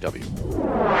DRDREW.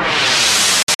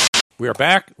 We are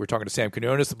back. We're talking to Sam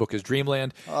Quinones. The book is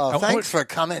Dreamland. Oh, thanks for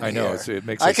coming. I know. Here. It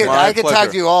makes I could talk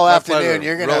to you all afternoon.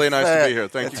 You're really nice to be here.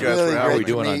 Thank you guys for having me. How are we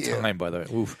doing on time, by the way?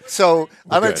 Oof. So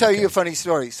I'm going to tell you a funny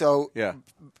story. So Yeah.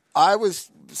 I was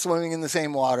swimming in the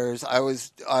same waters. I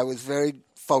was very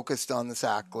focused on the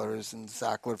Sacklers and the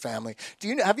Sackler family.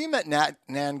 Have you met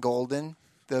Nan Golden,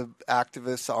 the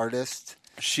activist artist?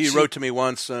 She wrote to me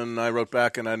once, and I wrote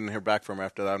back, and I didn't hear back from her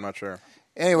after that. I'm not sure.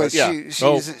 Anyway, yeah. she's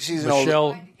Michelle. an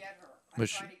old.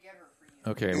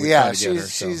 Okay. Yeah,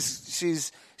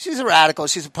 she's a radical.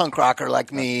 She's a punk rocker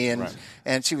like me, and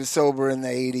she was sober in the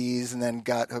 80s, and then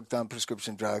got hooked on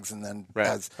prescription drugs, and then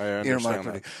has earmarked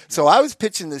for it. So I was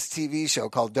pitching this TV show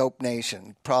called Dope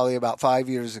Nation, probably about 5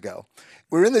 years ago.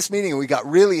 We were in this meeting, and we got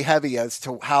really heavy as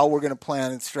to how we're going to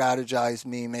plan and strategize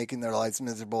me making their lives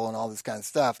miserable and all this kind of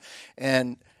stuff.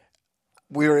 And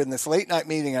we were in this late night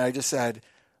meeting, and I just said,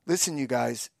 "Listen, you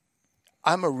guys,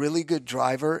 I'm a really good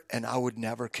driver, and I would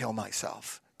never kill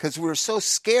myself." Because we were so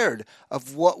scared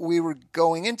of what we were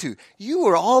going into. You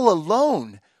were all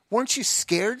alone. Weren't you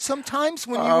scared sometimes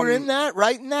when you were in that,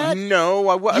 writing that?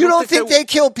 No. You don't think they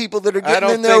kill people that are getting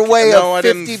in their way of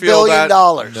 $50 billion?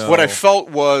 No. What I felt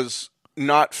was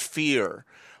not fear,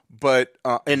 but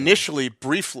initially,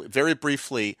 very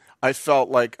briefly, I felt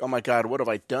like, oh my God, what have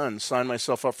I done? Signed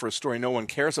myself up for a story no one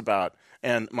cares about.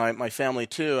 And my family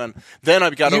too. And then I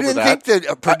got over that. You didn't think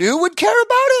that Purdue would care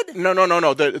about it? No.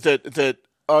 That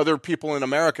other people in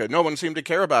America, no one seemed to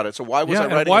care about it. So why was I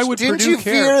writing? Why would Didn't Purdue you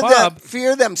care,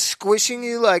 fear them squishing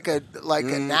you like a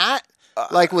gnat,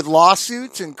 like with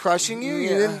lawsuits and crushing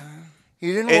you?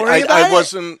 You didn't worry about it? I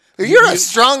wasn't. You're a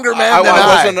stronger man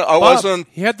than I wasn't.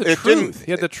 He had the truth.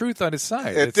 He had the truth on his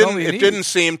side. It didn't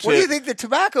seem to. What do you think the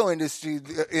tobacco industry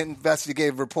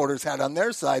investigative reporters had on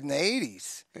their side in the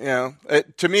 80s? Yeah,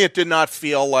 to me, it did not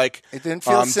feel like it didn't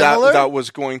feel similar. That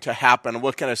was going to happen.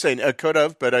 What can I say? It could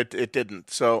have, but it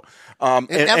didn't. So it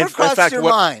never crossed your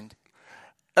mind.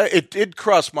 It did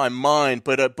cross my mind,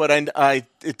 but it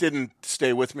didn't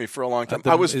stay with me for a long time.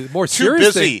 I was more too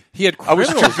busy. I was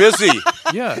too busy.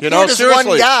 Yeah, seriously.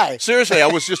 One guy. Seriously, I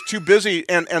was just too busy,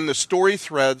 and the story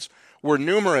threads were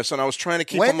numerous, and I was trying to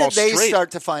keep them all straight. When did they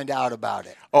start to find out about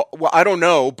it? Oh, well, I don't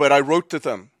know, but I wrote to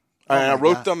them. I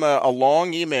wrote them a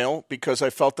long email because I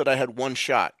felt that I had one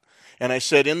shot. And I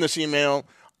said in this email,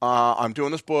 I'm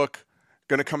doing this book,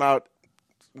 going to come out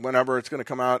whenever it's going to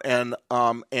come out. And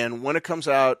when it comes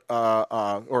out,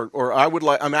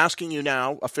 I'm asking you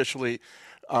now officially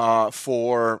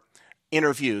for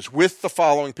interviews with the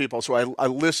following people. So I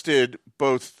listed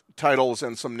both titles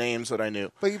and some names that I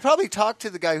knew. But you probably talked to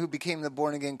the guy who became the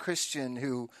born-again Christian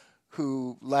who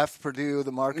left Purdue,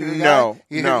 the marketer guy?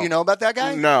 You know about that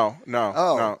guy? No.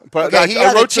 But okay, he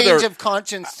had a change of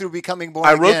conscience through becoming born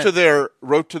again. I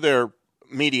wrote to their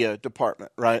media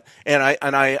department, right? And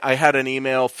I had an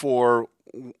email for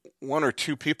one or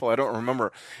two people, I don't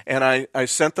remember. And I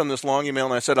sent them this long email,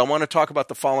 and I said, I want to talk about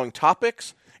the following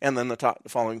topics and then the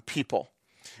following people.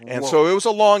 And so it was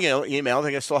a long email. I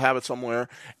think I still have it somewhere.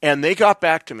 And they got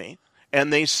back to me,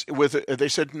 and they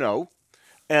said no.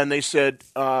 And they said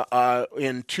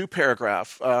in two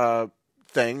paragraph,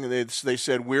 thing. They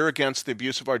said, we're against the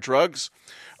abuse of our drugs.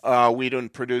 We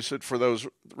don't produce it for those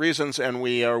reasons, and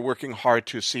we are working hard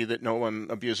to see that no one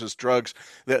abuses drugs,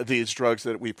 these drugs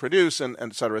that we produce, and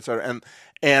et cetera, et cetera.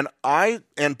 We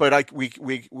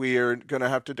are going to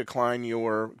have to decline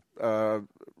your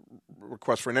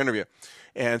request for an interview.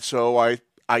 And so I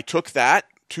took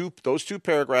those two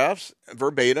paragraphs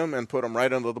verbatim and put them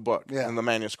right into the book in the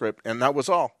manuscript, and that was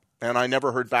all. And I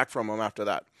never heard back from them after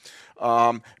that.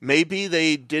 Maybe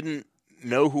they didn't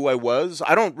know who I was.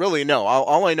 I don't really know.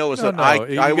 All I know is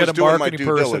I was doing my due diligence. You get a marketing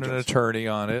person, an attorney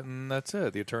on it, and that's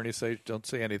it. The attorney says, "Don't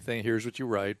say anything. Here's what you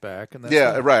write back." And that's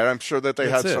it. Right. I'm sure that they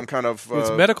had some kind of.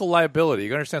 It's medical liability. You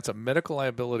got to understand, some medical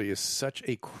liability is such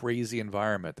a crazy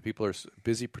environment that people are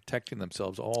busy protecting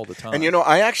themselves all the time. And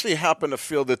I actually happen to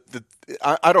feel that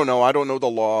I don't know. I don't know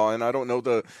the law, and I don't know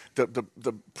the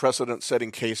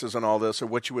precedent-setting cases and all this, or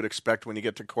what you would expect when you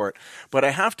get to court. But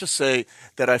I have to say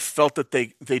that I felt that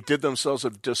they did themselves a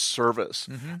disservice.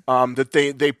 That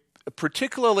they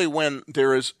particularly when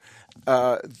there is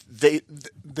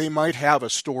they might have a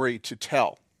story to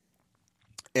tell.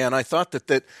 And I thought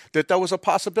that was a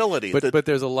possibility. But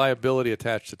there's a liability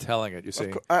attached to telling it, you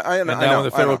see. I know. And now when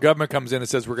the federal government comes in and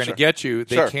says, we're going to get you,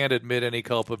 they can't admit any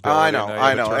culpability. I know.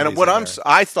 And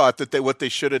I thought that what they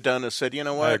should have done is said, you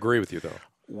know what? I agree with you, though.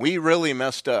 We really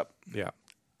messed up. Yeah.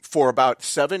 For about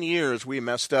 7 years, we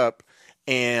messed up,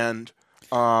 and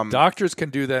doctors can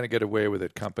do that and get away with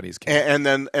it. Companies can't.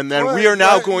 And then we are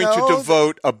now going to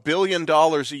devote $1 billion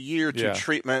a year to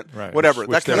treatment, whatever.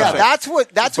 That's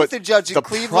what the judge in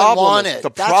Cleveland wanted.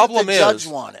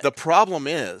 The problem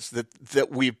is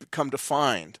that we've come to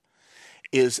find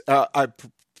is I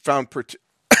found.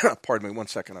 Pardon me, 1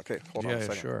 second. Okay, hold on a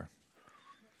second. Sure.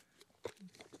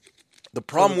 The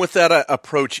problem with that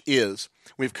approach is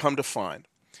we've come to find,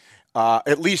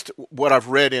 at least what I've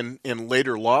read in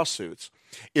later lawsuits,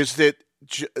 is that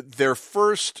their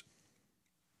first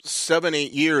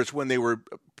 7-8 years when they were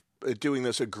doing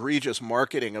this egregious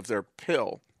marketing of their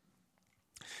pill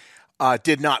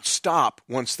did not stop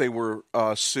once they were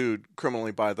sued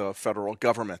criminally by the federal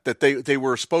government. That they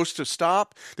were supposed to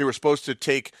stop. They were supposed to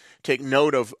take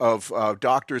note of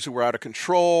doctors who were out of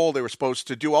control. They were supposed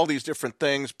to do all these different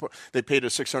things. They paid a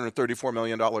 $634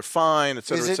 million fine, et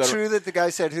cetera, Is it true that the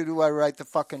guy said, "Who do I write the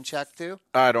fucking check to"?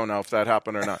 I don't know if that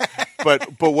happened or not. but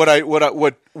what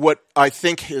I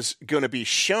think is going to be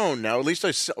shown now, at least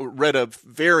I read a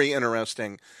very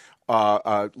interesting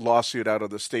lawsuit out of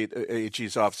the state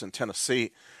AG's office in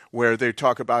Tennessee, where they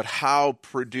talk about how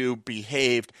Purdue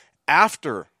behaved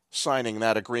after signing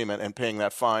that agreement and paying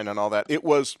that fine and all that. It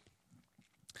was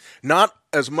not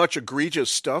as much egregious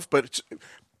stuff, but it's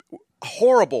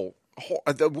horrible.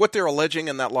 What they're alleging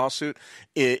in that lawsuit,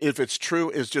 if it's true,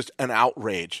 is just an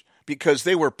outrage, because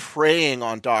they were preying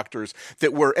on doctors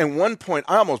that were, at one point,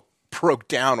 I almost broke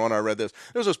down when I read this.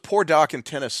 There was this poor doc in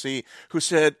Tennessee who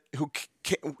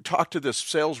talked to this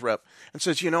sales rep and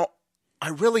says, I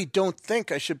really don't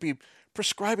think I should be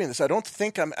prescribing this. I don't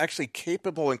think I'm actually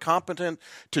capable and competent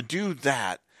to do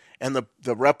that. And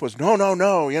the rep was,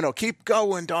 no, keep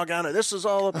going, doggone it. This is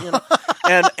all, read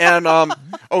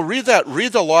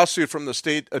the lawsuit from the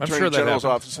state attorney general's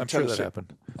office in Tennessee. I'm sure that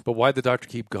happened. But why'd the doctor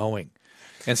keep going?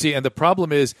 And the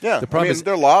problem is, is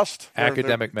they're lost.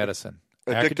 Academic medicine.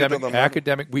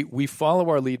 Academic. We follow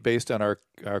our lead based on our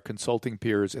consulting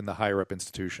peers in the higher up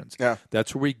institutions. Yeah.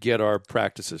 That's where we get our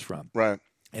practices from. Right.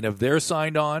 And if they're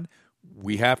signed on,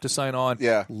 we have to sign on,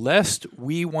 lest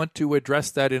we want to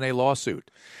address that in a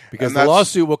lawsuit. Because the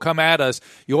lawsuit will come at us.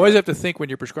 You always have to think when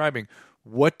you're prescribing,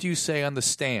 what do you say on the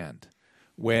stand?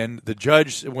 When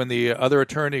the other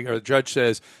attorney or the judge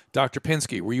says, Dr.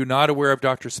 Pinsky, were you not aware of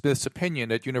Dr. Smith's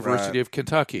opinion at University of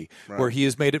Kentucky, where he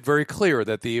has made it very clear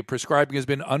that the prescribing has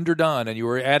been underdone and you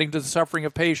are adding to the suffering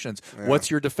of patients? Yeah. What's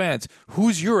your defense?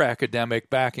 Who's your academic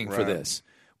backing for this?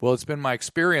 Well, it's been my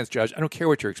experience, Judge. I don't care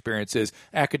what your experience is.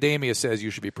 Academia says you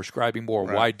should be prescribing more.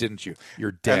 Right. Why didn't you?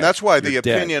 You're dead. And that's why the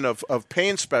opinion of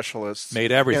pain specialists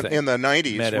made everything in the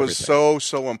 90s was so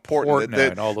important.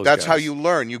 That's how you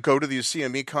learn. You go to these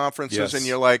CME conferences and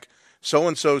you're like,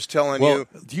 so-and-so's telling you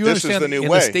this is the new way.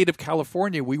 In the state of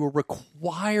California, we were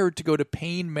required to go to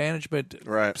pain management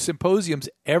symposiums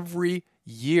every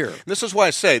year. This is why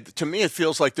I say, to me, it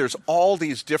feels like there's all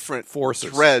these different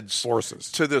threads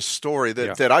to this story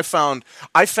that I found.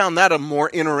 I found that a more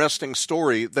interesting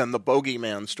story than the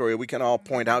bogeyman story we can all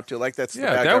point out to. Like that's the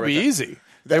bad guy that would be easy.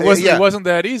 It wasn't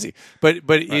that easy. But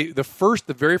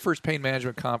the very first pain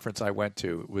management conference I went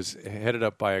to was headed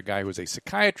up by a guy who was a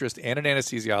psychiatrist and an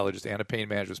anesthesiologist and a pain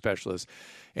management specialist.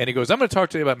 And he goes, I'm going to talk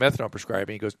to you about methadone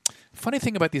prescribing. He goes, funny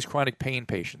thing about these chronic pain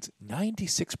patients,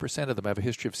 96% of them have a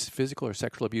history of physical or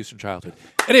sexual abuse in childhood.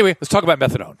 Anyway, let's talk about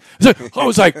methadone.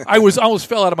 I almost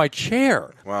fell out of my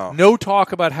chair. Wow. No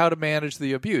talk about how to manage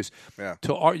the abuse. Yeah.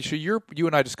 So you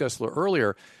and I discussed a little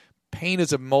earlier, pain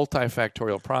is a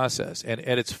multifactorial process, and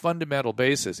at its fundamental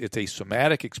basis, it's a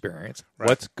somatic experience,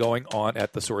 what's going on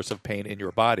at the source of pain in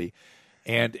your body,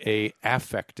 and a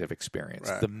affective experience,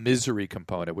 the misery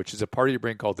component, which is a part of your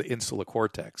brain called the insular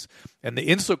cortex. And the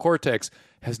insular cortex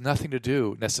has nothing to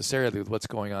do necessarily with what's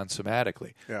going on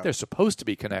somatically. Yeah. They're supposed to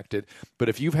be connected, but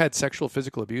if you've had sexual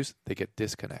physical abuse, they get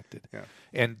disconnected. Yeah.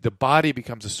 And the body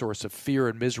becomes a source of fear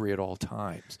and misery at all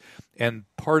times. And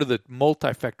part of the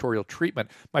multifactorial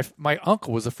treatment, my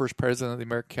uncle was the first president of the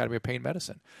American Academy of Pain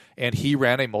Medicine, and he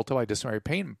ran a multidisciplinary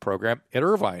pain program at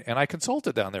Irvine, and I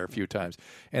consulted down there a few times.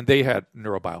 And they had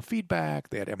neurobiofeedback,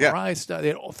 they had MRI stuff, they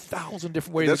had 1,000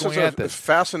 different ways of going at this. This is a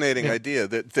fascinating idea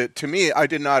that to me, I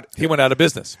did not... He went out of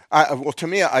business. To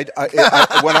me,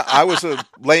 when I was a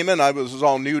layman, it was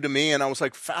all new to me, and I was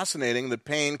like, fascinating that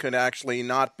pain could actually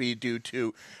not be due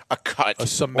to a cut, a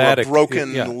somatic, or a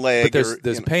broken leg. But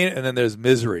there's pain, and then there's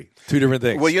misery. Two different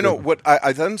things. Well, what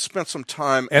I then spent some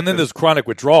time, and then there's chronic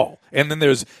withdrawal, and then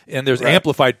there's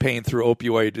amplified pain through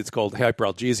opioid. It's called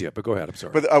hyperalgesia. But go ahead. I'm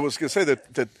sorry. But I was going to say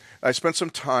that I spent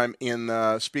some time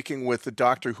in speaking with the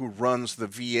doctor who runs the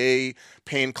VA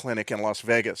pain clinic in Las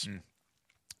Vegas.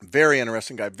 Very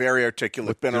interesting guy, very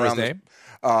articulate. Been around. His name?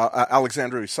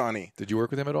 Alexander Usani. Did you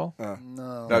work with him at all?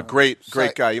 No. Great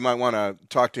guy. You might want to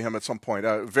talk to him at some point.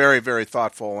 Very, very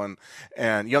thoughtful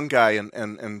and young guy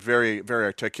and very, very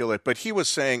articulate. But he was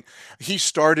saying he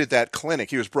started that clinic.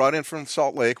 He was brought in from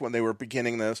Salt Lake when they were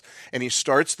beginning this, and he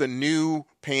starts the new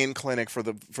pain clinic for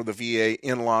the VA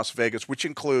in Las Vegas, which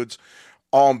includes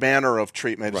all manner of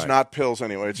treatment. It's not pills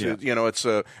anyway. It's it's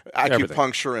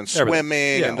acupuncture and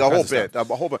swimming and the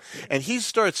whole bit. And he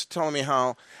starts telling me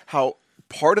how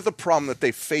part of the problem that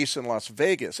they face in Las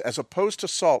Vegas, as opposed to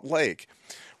Salt Lake,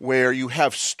 where you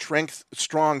have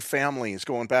strong families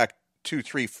going back 2,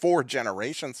 3, 4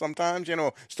 generations sometimes,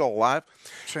 still alive.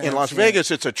 In Las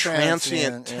Vegas, it's a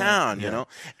transient town,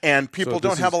 and people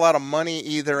don't have a lot of money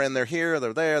either, and they're here,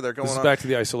 they're there, they're going on. This is back to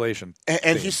the isolation.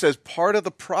 And he says part of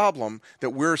the problem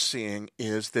that we're seeing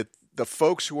is that the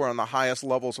folks who are on the highest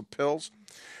levels of pills,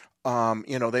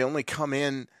 they only come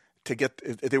in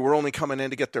they were only coming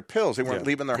in to get their pills. They weren't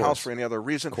leaving their house for any other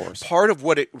reason. Part of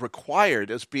what it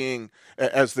required as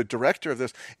the director of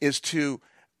this is to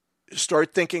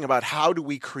start thinking about how do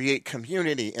we create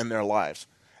community in their lives.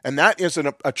 And that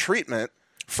isn't a treatment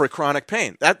for chronic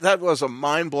pain. That was a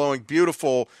mind-blowing,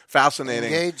 beautiful,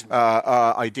 fascinating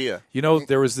idea.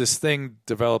 There was this thing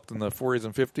developed in the 40s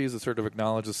and 50s that sort of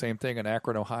acknowledged the same thing in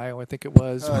Akron, Ohio, I think it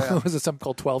was. Was it something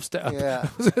called 12-step? Yeah.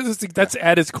 That's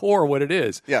at its core what it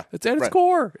is. Yeah. It's at its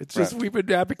core. It's just we've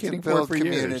been advocating for it for years.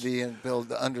 Build community and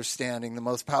build understanding. The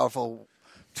most powerful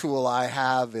tool I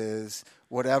have is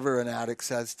whatever an addict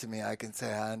says to me, I can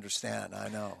say, I understand, I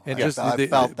know. And I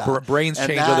felt that. Brains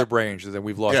change other brains, and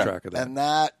we've lost track of that. And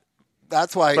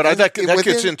that's why. But that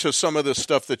gets into some of the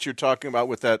stuff that you're talking about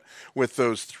with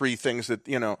those 3 things that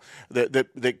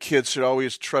that kids should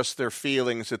always trust their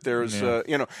feelings. That there's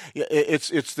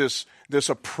it's this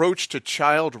approach to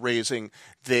child raising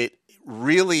that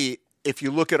really, if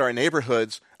you look at our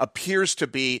neighborhoods, appears to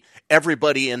be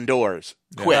everybody indoors,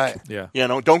 quick. Right.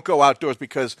 Yeah. Don't go outdoors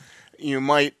because you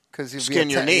might skin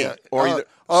your knee,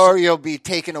 or you'll be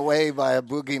taken away by a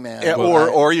boogeyman,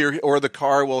 or the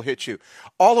car will hit you.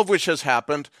 All of which has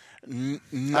happened.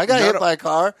 I got hit by a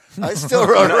car. I still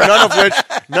rode around.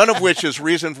 None of which is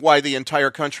reason why the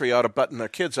entire country ought to button their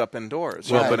kids up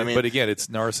indoors. Well, but again, it's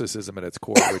narcissism at its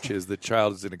core, which is the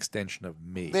child is an extension of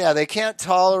me. Yeah, they can't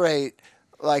tolerate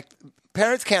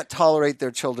parents can't tolerate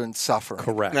their children suffering.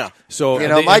 Correct. No. So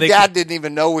my dad didn't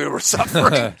even know we were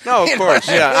suffering. No, of course.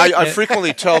 Yeah, I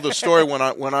frequently tell the story when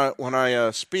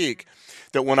I speak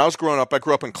that when I was growing up, I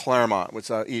grew up in Claremont. That's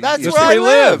where I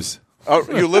lives. Oh,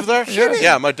 you live there?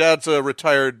 Yeah, my dad's a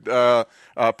retired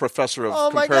professor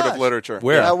of comparative literature.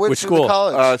 Where? Which school?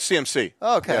 College? CMC.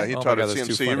 Oh, okay. Yeah, he taught at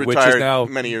CMC. He Which retired is now,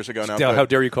 many years ago now. How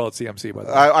dare you call it CMC? By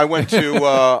the way,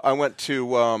 I went to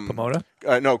Pomona.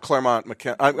 No, Claremont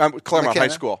High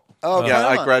School. Oh, yeah, I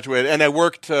Claremont. graduated, and I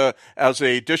worked as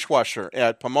a dishwasher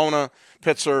at Pomona,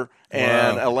 Pitzer,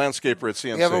 and a landscaper at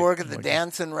CNC. You ever work at the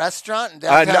Danson restaurant in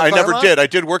downtown I never Claremont? did. I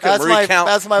did work at Marie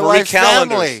That's my Marie wife's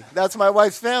Callender's. family. That's my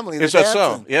wife's family. Is that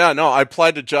so? Yeah, no, I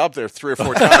applied to job there 3 or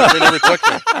 4 times. They never took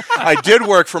me. I did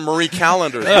work for Marie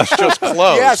Callender's, which just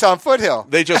closed. Yes, on Foothill.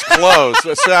 They just closed,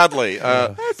 sadly.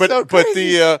 so but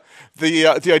crazy.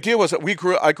 the idea was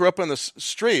that I grew up on this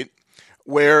street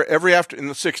where in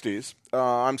the 60s,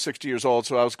 I'm 60 years old,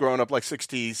 so I was growing up like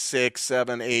 66,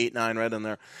 7, 8, 9, right in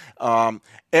there.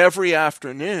 Every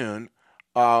afternoon,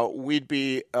 we'd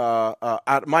be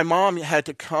my mom had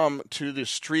to come to the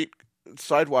street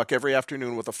sidewalk every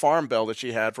afternoon with a farm bell that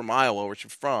she had from Iowa, where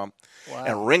she's from,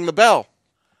 and ring the bell.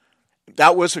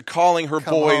 That was calling her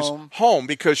boys home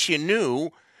because she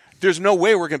knew there's no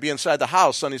way we're going to be inside the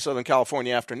house sunny Southern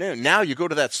California afternoon. Now you go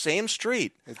to that same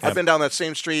street. I've been down that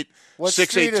same street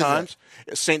 6-8 times.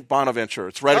 St. Bonaventure.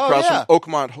 It's right across from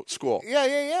Oakmont School.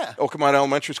 Yeah. Oakmont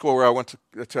Elementary School, where I went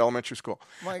to elementary school.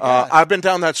 My God. I've been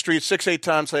down that street 6-8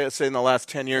 times, I'd say, in the last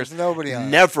 10 years. There's nobody on it.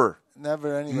 Never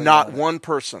anybody. Not one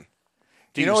person.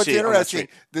 You know what's interesting?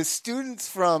 The students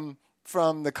from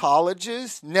the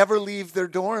colleges never leave their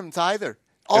dorms either.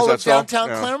 All of downtown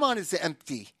Claremont is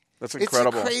empty. That's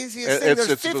incredible. It's the craziest thing.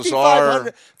 There's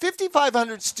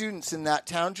 5,500 students in that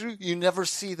town, Drew. You never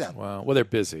see them. Wow. Well, they're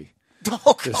busy.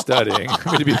 Oh, They're studying,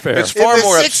 to be fair. It's far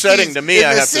more upsetting to me,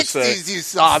 I have to say. In the 60s, you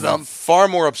saw them. Far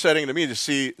more upsetting to me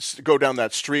to go down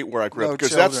that street where I grew up,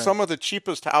 because that's some of the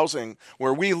cheapest housing.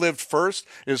 Where we lived first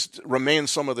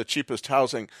remains some of the cheapest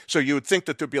housing. So you would think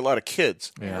that there'd be a lot of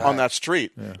kids on that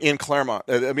street in Claremont.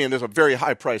 I mean, there's a very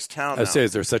high-priced town now. I say,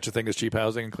 is there such a thing as cheap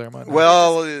housing in Claremont?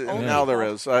 Well, now there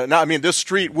is. I mean, this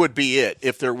street would be it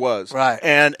if there was. Right.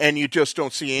 And you just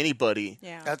don't see anybody.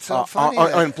 Yeah. That's so funny.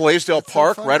 On Blaisdell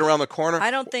Park, right around the corner.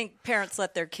 I don't think parents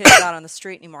let their kids out on the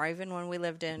street anymore. Even when we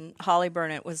lived in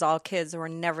Hollyburn, it was all kids. There were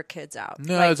never kids out.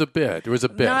 No, it was a bit. There was a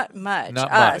bit. Not much.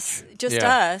 Not us. much. Just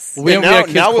us. Well,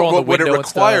 now what it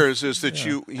requires is that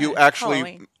you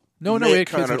actually make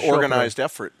kind of an organized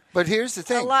effort. But here's the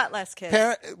thing. A lot less kids.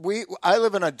 I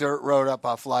live on a dirt road up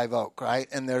off Live Oak, right?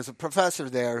 And there's a professor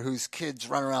there whose kids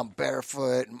run around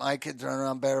barefoot, and my kids run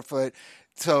around barefoot.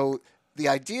 So the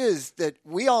idea is that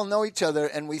we all know each other,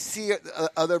 and we see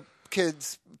other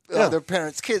kids, other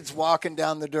parents' kids walking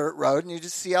down the dirt road, and you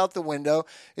just see out the window.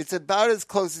 It's about as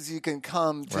close as you can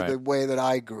come to the way that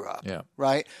I grew up. Yeah.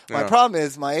 Right? My problem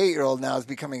is my 8-year-old now is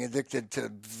becoming addicted to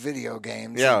video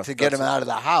games to get him out of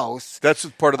the house. That's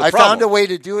part of the problem. I found a way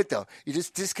to do it, though. You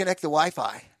just disconnect the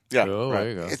Wi-Fi. Yeah, there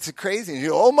you go. It's crazy.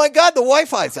 Oh, my God, the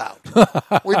Wi-Fi's out.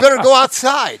 We better go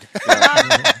outside.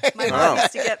 My mom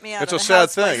used to get me out It's of a the sad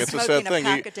house by thing. It's a sad smoking thing.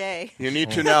 pack a day. You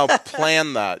need to now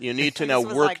plan that. You need to now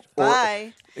was work. like,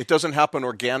 bye. It doesn't happen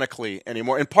organically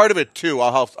anymore. And part of it too,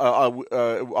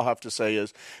 I'll have to say,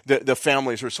 is the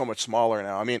families are so much smaller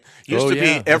now. I mean,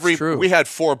 we had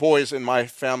 4 boys in my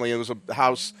family. It was a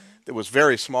house that was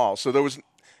very small, so there was.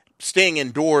 Staying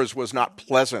indoors was not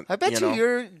pleasant. I bet you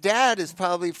your dad is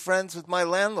probably friends with my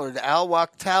landlord, Al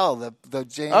Wachtel, the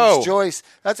James Joyce.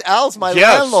 That's Al's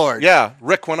landlord. Yeah,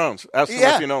 Rick Quinones. Ask him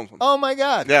if he knows him. Oh, my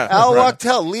God. Yeah. Al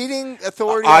Wachtel, leading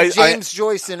authority on James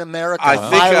Joyce in America.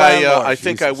 I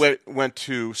think I went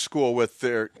to school with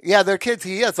their... Yeah, their kids.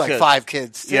 He has like 5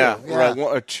 kids, too. Yeah.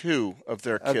 Right. 2 of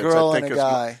their kids. A girl I think and a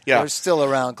guy. Yeah. They're still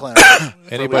around Claremont.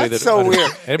 That's so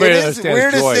weird. Anybody it is understands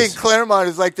weird Joyce. to think Claremont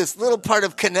is like this little part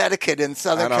of Connecticut in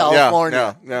Southern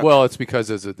California. Yeah. Well, it's because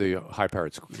of the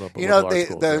high-powered school.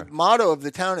 The motto of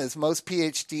the town is most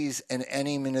PhDs in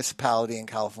any municipality in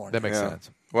California. That makes sense.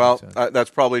 Well, that's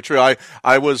probably true. I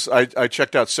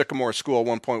checked out Sycamore School at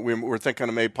one point. We were thinking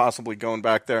of maybe possibly going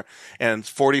back there, and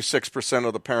 46%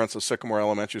 of the parents of Sycamore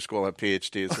Elementary School have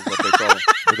PhDs. Is what they told me.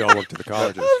 They all look to the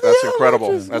colleges. That's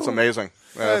incredible. That's amazing.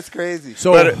 That's crazy.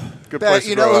 So, good place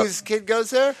to grow up. Whose kid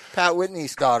goes there? Pat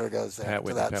Whitney's daughter goes there Pat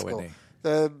Whitney, to that school. Whitney.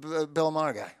 The Bill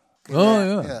Maher guy.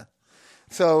 Yeah.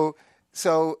 So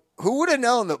who would have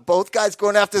known that both guys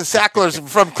going after the Sacklers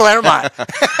from Claremont?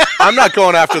 I'm not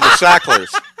going after the Sacklers.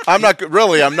 I'm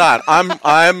not.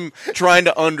 I'm trying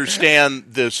to understand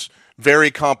this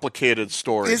very complicated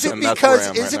story. Is it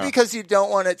because you don't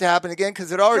want it to happen again?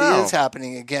 Because it already is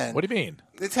happening again. What do you mean?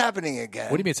 It's happening again.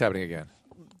 What do you mean it's happening again?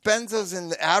 Benzos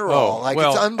and Adderall.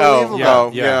 It's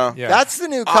unbelievable. Yeah. That's the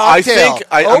new cocktail.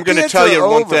 I'm going to tell you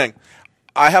one over. thing.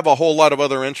 I have a whole lot of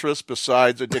other interests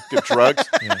besides addictive drugs.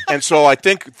 And so I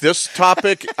think this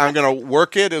topic, I'm going to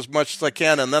work it as much as I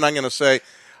can. And then I'm going to say,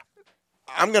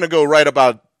 I'm going to go right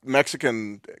about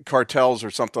Mexican cartels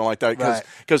or something like that.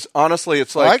 Because honestly,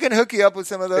 it's like... I can hook you up with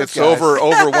some of those guys. It's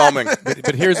overwhelming.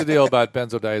 But here's the deal about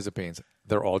benzodiazepines.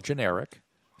 they're all generic.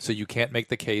 So you can't make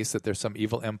the case that there's some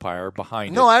evil empire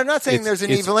behind it. No, I'm not saying there's an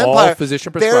evil all empire.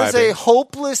 physician prescribing. There's a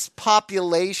hopeless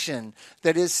population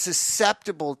that is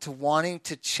susceptible to wanting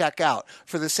to check out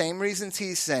for the same reasons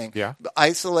he's saying. Yeah.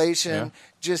 Isolation,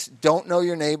 just don't know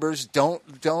your neighbors, don't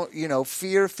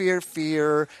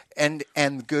fear,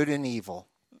 and good and evil.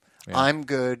 Yeah. I'm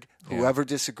good. Whoever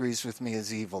disagrees with me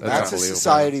is evil. That's the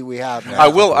society we have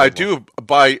now. I do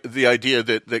buy the idea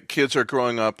that kids are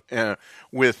growing up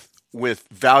with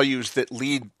values that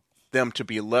lead them to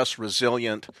be less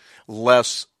resilient,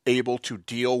 less able to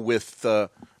deal with the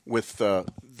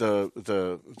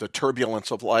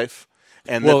turbulence of life,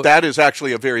 and that is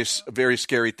actually a very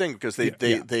scary thing because they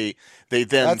then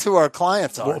that's who our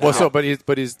clients are.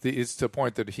 But it's the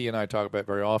point that he and I talk about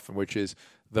very often, which is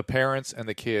the parents and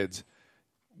the kids.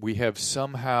 We have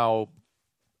somehow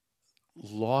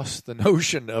lost the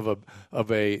notion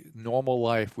of a normal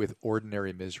life with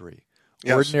ordinary misery.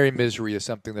 Yes. Ordinary misery is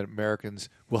something that Americans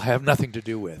will have nothing to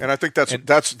do with, and I think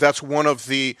that's one of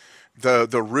the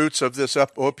roots of this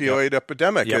opioid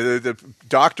epidemic. The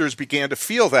doctors began to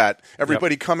feel that.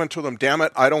 Everybody coming to them, damn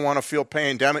it, I don't want to feel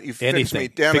pain. Damn it, you fix me.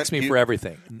 Damn fix me for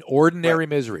everything. Ordinary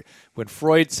misery. When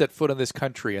Freud set foot on this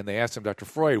country, and they asked him, Dr.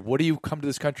 Freud, what do you come to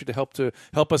this country to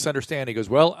help us understand? He goes,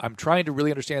 well, I'm trying to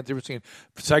really understand the difference between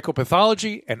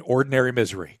psychopathology and ordinary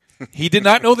misery. He did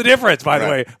not know the difference, by the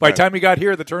way. By the time he got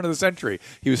here at the turn of the century,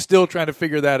 he was still trying to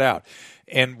figure that out.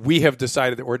 And we have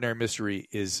decided that ordinary misery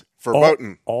is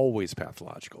always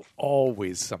pathological,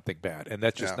 always something bad. And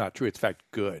that's just not true. It's, in fact,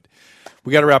 good.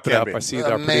 We got to wrap it up. I see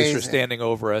our producer standing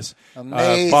over us.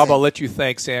 Bob, I'll let you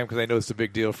thank Sam because I know it's a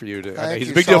big deal for you.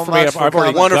 He's a big deal for me. I've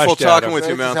already wonderful talking with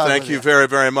you, man. Thank you very,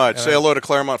 very much. Say hello to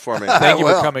Claremont for me. Thank you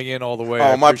for coming in all the way.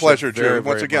 Oh, my pleasure, Jerry.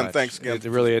 Once again, thanks again for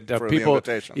the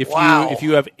invitation. If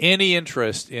you have any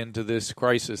interest into this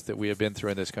crisis that we have been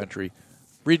through in this country,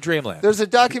 read Dreamland. There's a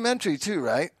documentary too,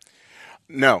 right?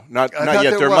 No, not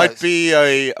yet. There might be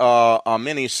a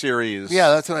mini series. Yeah,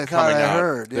 that's what I thought I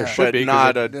heard. There should be,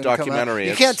 not a documentary.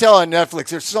 You can't tell on Netflix.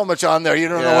 There's so much on there. You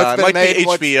don't know what's been made. It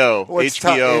might be HBO.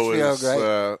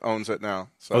 HBO owns it now.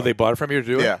 So. Oh, they bought it from you to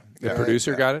do it? Yeah. The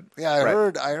producer got it? Yeah, I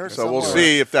heard. So we'll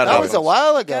see if that happens. Was a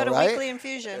while ago, Go to right? Weekly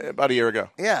Infusion. About a year ago.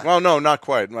 Yeah. Well, no, not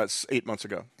quite. That's 8 months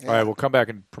ago. Yeah. All right, we'll come back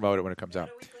and promote it when it comes out.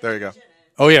 There you go.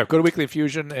 Oh, yeah. Go to Weekly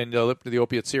Infusion and look to the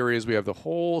Opiate series. We have the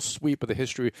whole sweep of the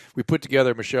history. We put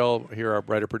together, Michelle, here, our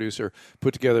writer-producer,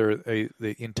 put together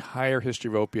the entire history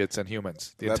of opiates and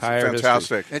humans. That's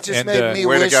fantastic. History. It just made me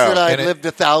wish that I lived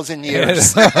 1,000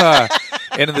 years.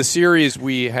 And in the series,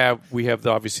 we have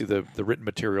obviously the written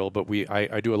material, but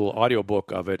I do a little audio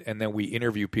book of it, and then we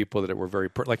interview people that were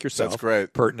very like yourself. That's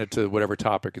great. Pertinent to whatever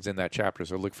topic is in that chapter.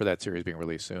 So look for that series being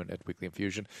released soon at Weekly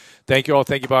Infusion. Thank you all.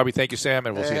 Thank you, Bobby. Thank you, Sam.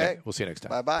 And we'll see you next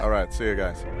time. Bye-bye. All right. See you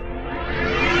guys.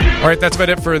 All right, that's about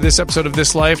it for this episode of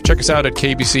This Life. Check us out at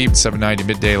KBC 790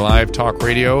 Midday Live Talk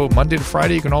Radio, Monday to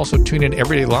Friday. You can also tune in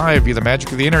every day live via the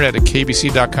magic of the internet at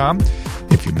kbc.com.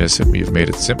 If you miss it, we've made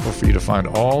it simple for you to find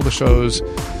all the shows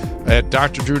at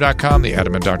drdrew.com, the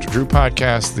Adam and Dr. Drew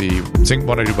podcast, the Sing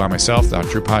What I Do By Myself, the Dr.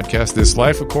 Drew podcast, This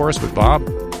Life, of course, with Bob,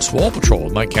 Swole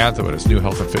Patrol, Mike Catherwood, his new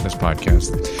health and fitness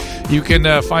podcast. You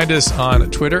can find us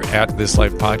on Twitter at This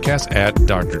Life Podcast, at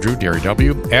Dr. Drew, Derry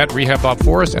W, at Rehab Bob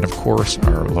Forrest, and of course,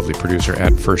 our lovely producer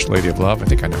at First Lady of Love. I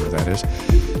think I know who that is.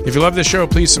 If you love this show,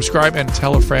 please subscribe and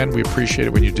tell a friend. We appreciate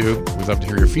it when you do. We'd love to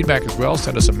hear your feedback as well.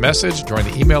 Send us a message. Join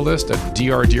the email list at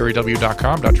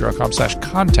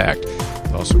drdrew.com/contact.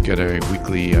 You'll also get a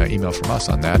weekly email from us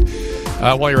on that.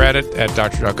 While you're at it, at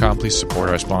drdrew.com, please support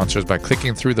our sponsors by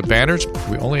clicking through the banners.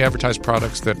 We only advertise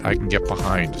products that I can get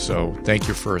behind. So thank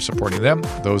you for supporting them,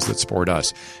 those that support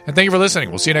us. And thank you for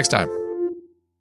listening. We'll see you next time.